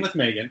moved in with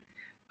Megan.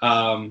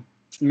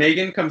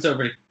 Megan comes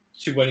over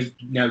to what is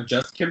now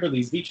just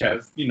Kimberly's beach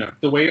house,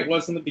 the way it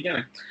was in the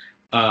beginning.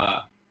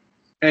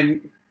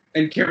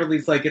 And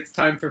Kimberly's like, it's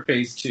time for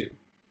phase 2.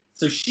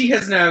 So she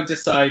has now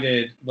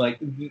decided,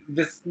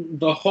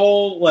 the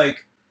whole,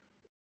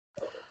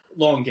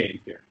 long game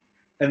here.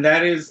 And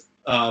that is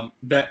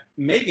that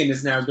Megan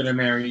is now going to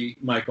marry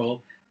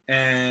Michael,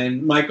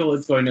 and Michael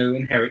is going to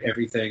inherit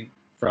everything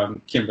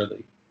from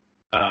Kimberly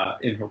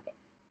in her will.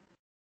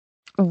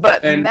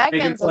 But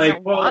Megan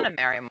doesn't want to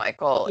marry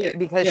Michael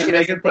because she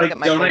doesn't think that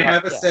Michael don't I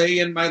have a say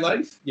in my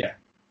life? Yeah.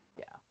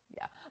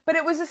 But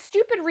it was a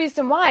stupid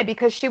reason why,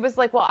 because she was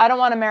like, well, I don't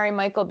want to marry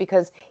Michael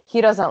because he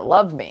doesn't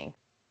love me.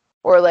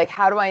 Or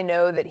how do I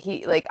know that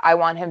I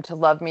want him to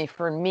love me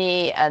for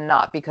me and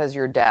not because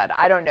you're dead?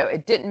 I don't know.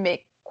 It didn't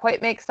quite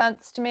make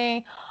sense to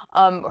me.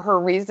 Her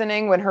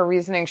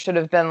reasoning should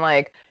have been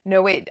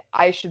no, wait,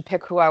 I should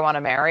pick who I want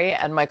to marry,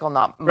 and Michael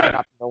might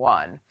not be the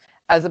one.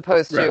 As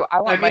opposed to, I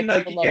want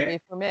Michael to love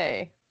me for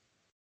me.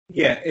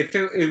 Yeah, if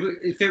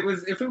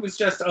it was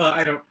just,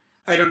 I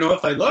don't know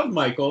if I love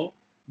Michael,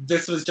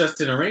 this was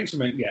just an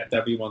arrangement,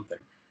 that'd be one thing.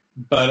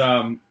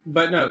 But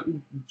no,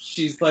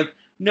 she's like,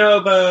 no,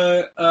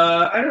 but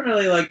I don't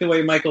really like the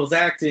way Michael's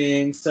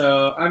acting,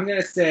 so I'm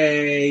going to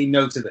say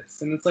no to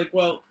this. And it's like,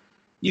 well,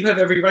 you have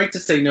every right to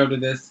say no to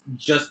this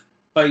just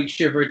by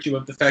sheer virtue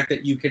of the fact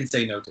that you can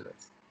say no to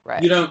this.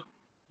 Right.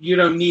 You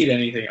don't need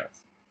anything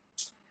else.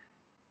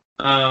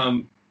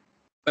 And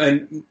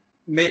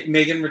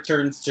Megan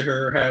returns to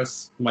her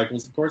house.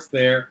 Michael's, of course,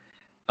 there.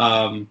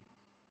 So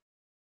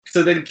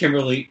then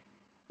Kimberly,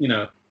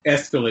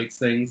 escalates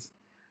things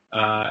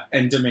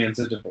and demands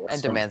a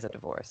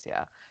divorce.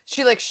 Yeah.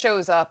 She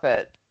shows up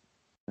at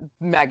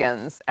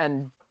Megan's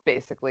and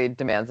basically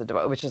demands a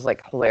divorce, which is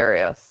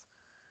hilarious.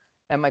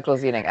 And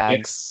Michael's eating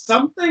eggs.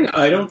 Something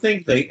I don't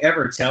think they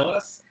ever tell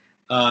us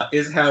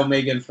is how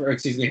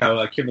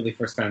Kimberly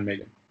first found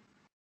Megan.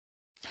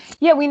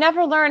 Yeah, we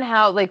never learn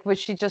how. Was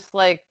she just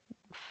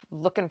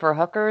looking for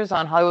hookers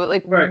on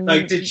Hollywood?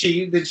 Right. Did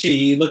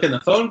she look in the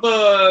phone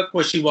book?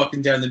 Was she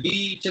walking down the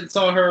beach and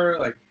saw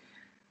her?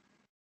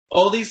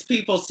 All these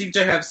people seem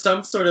to have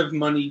some sort of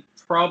money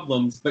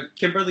problems, but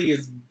Kimberly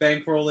is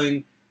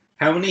bankrolling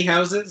how many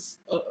houses,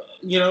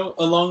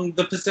 along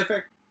the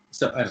Pacific?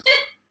 So I don't know.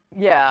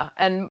 Yeah,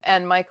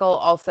 and Michael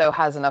also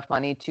has enough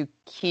money to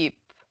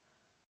keep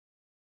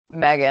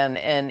Megan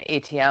in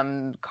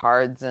ATM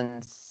cards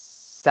and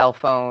cell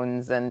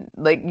phones and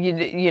he's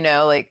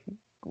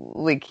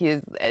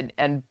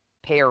and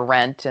pay her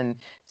rent, and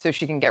so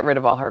she can get rid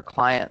of all her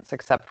clients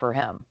except for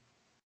him.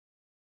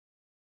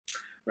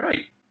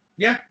 Right.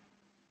 Yeah.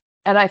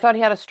 And I thought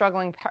he had a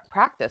struggling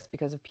practice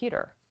because of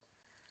Peter.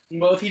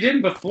 Well, if he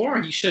didn't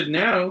before, he should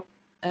now.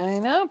 I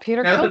know,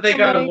 Peter. Now that they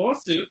got a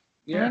lawsuit.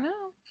 Yeah. I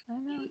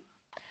know.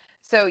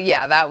 So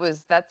yeah, that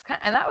was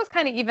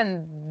kind of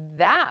even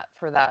that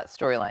for that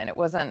storyline.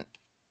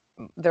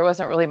 There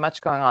wasn't really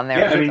much going on there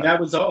Yeah, I mean, either. that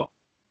was all.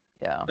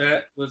 Yeah.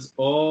 That was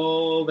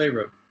all they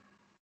wrote.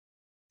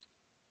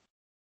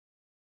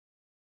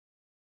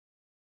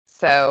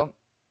 So,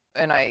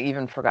 and I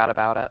even forgot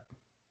about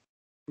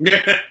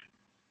Yeah.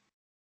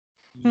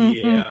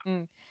 Yeah.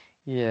 it.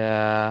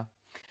 Yeah.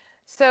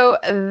 So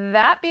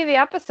that be the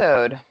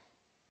episode.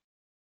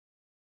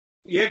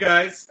 Yeah,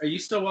 guys, are you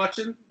still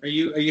watching? Are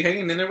you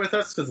hanging in there with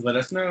us? Because let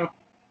us know.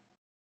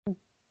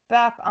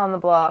 Back on the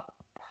Block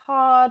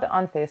Pod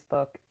on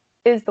Facebook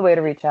is the way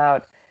to reach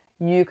out.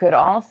 You could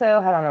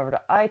also head on over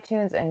to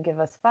iTunes and give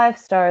us 5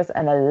 stars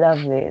and a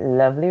lovely,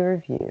 lovely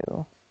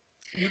review.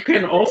 You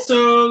can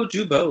also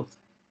do both.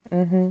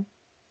 Mm-hmm.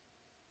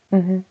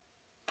 Mm-hmm.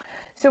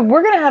 So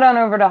we're going to head on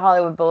over to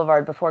Hollywood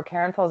Boulevard before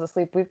Karen falls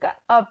asleep. We've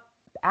got a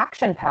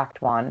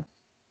action-packed one.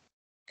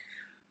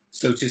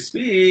 So to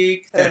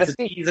speak. So That's to a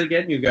speak. tease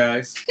again, you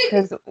guys.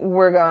 Because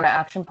we're going to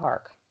Action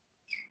Park.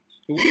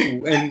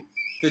 Ooh, and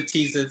the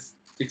teases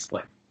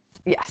explain.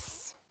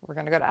 Yes, we're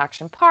going to go to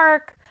Action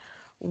Park.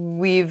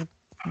 We've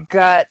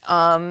got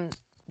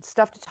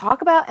stuff to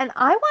talk about, and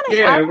I want to.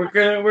 Yeah,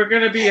 we're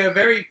gonna be a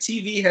very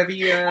TV heavy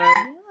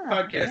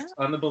podcast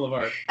on the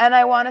Boulevard. And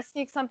I want to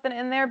sneak something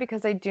in there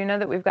because I do know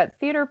that we've got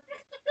theater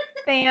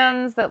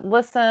fans that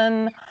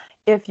listen.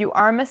 If you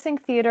are missing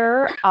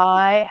theater,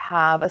 I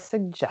have a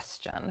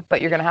suggestion,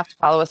 but you're going to have to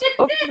follow us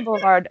over to the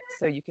Boulevard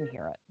so you can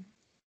hear it.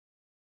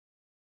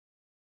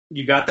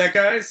 You got that,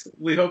 guys?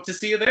 We hope to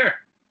see you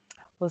there.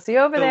 We'll see you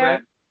over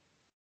there.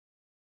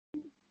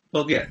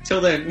 Well, yeah,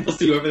 till then, we'll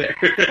see you over there.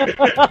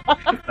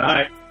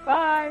 Bye.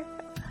 Bye.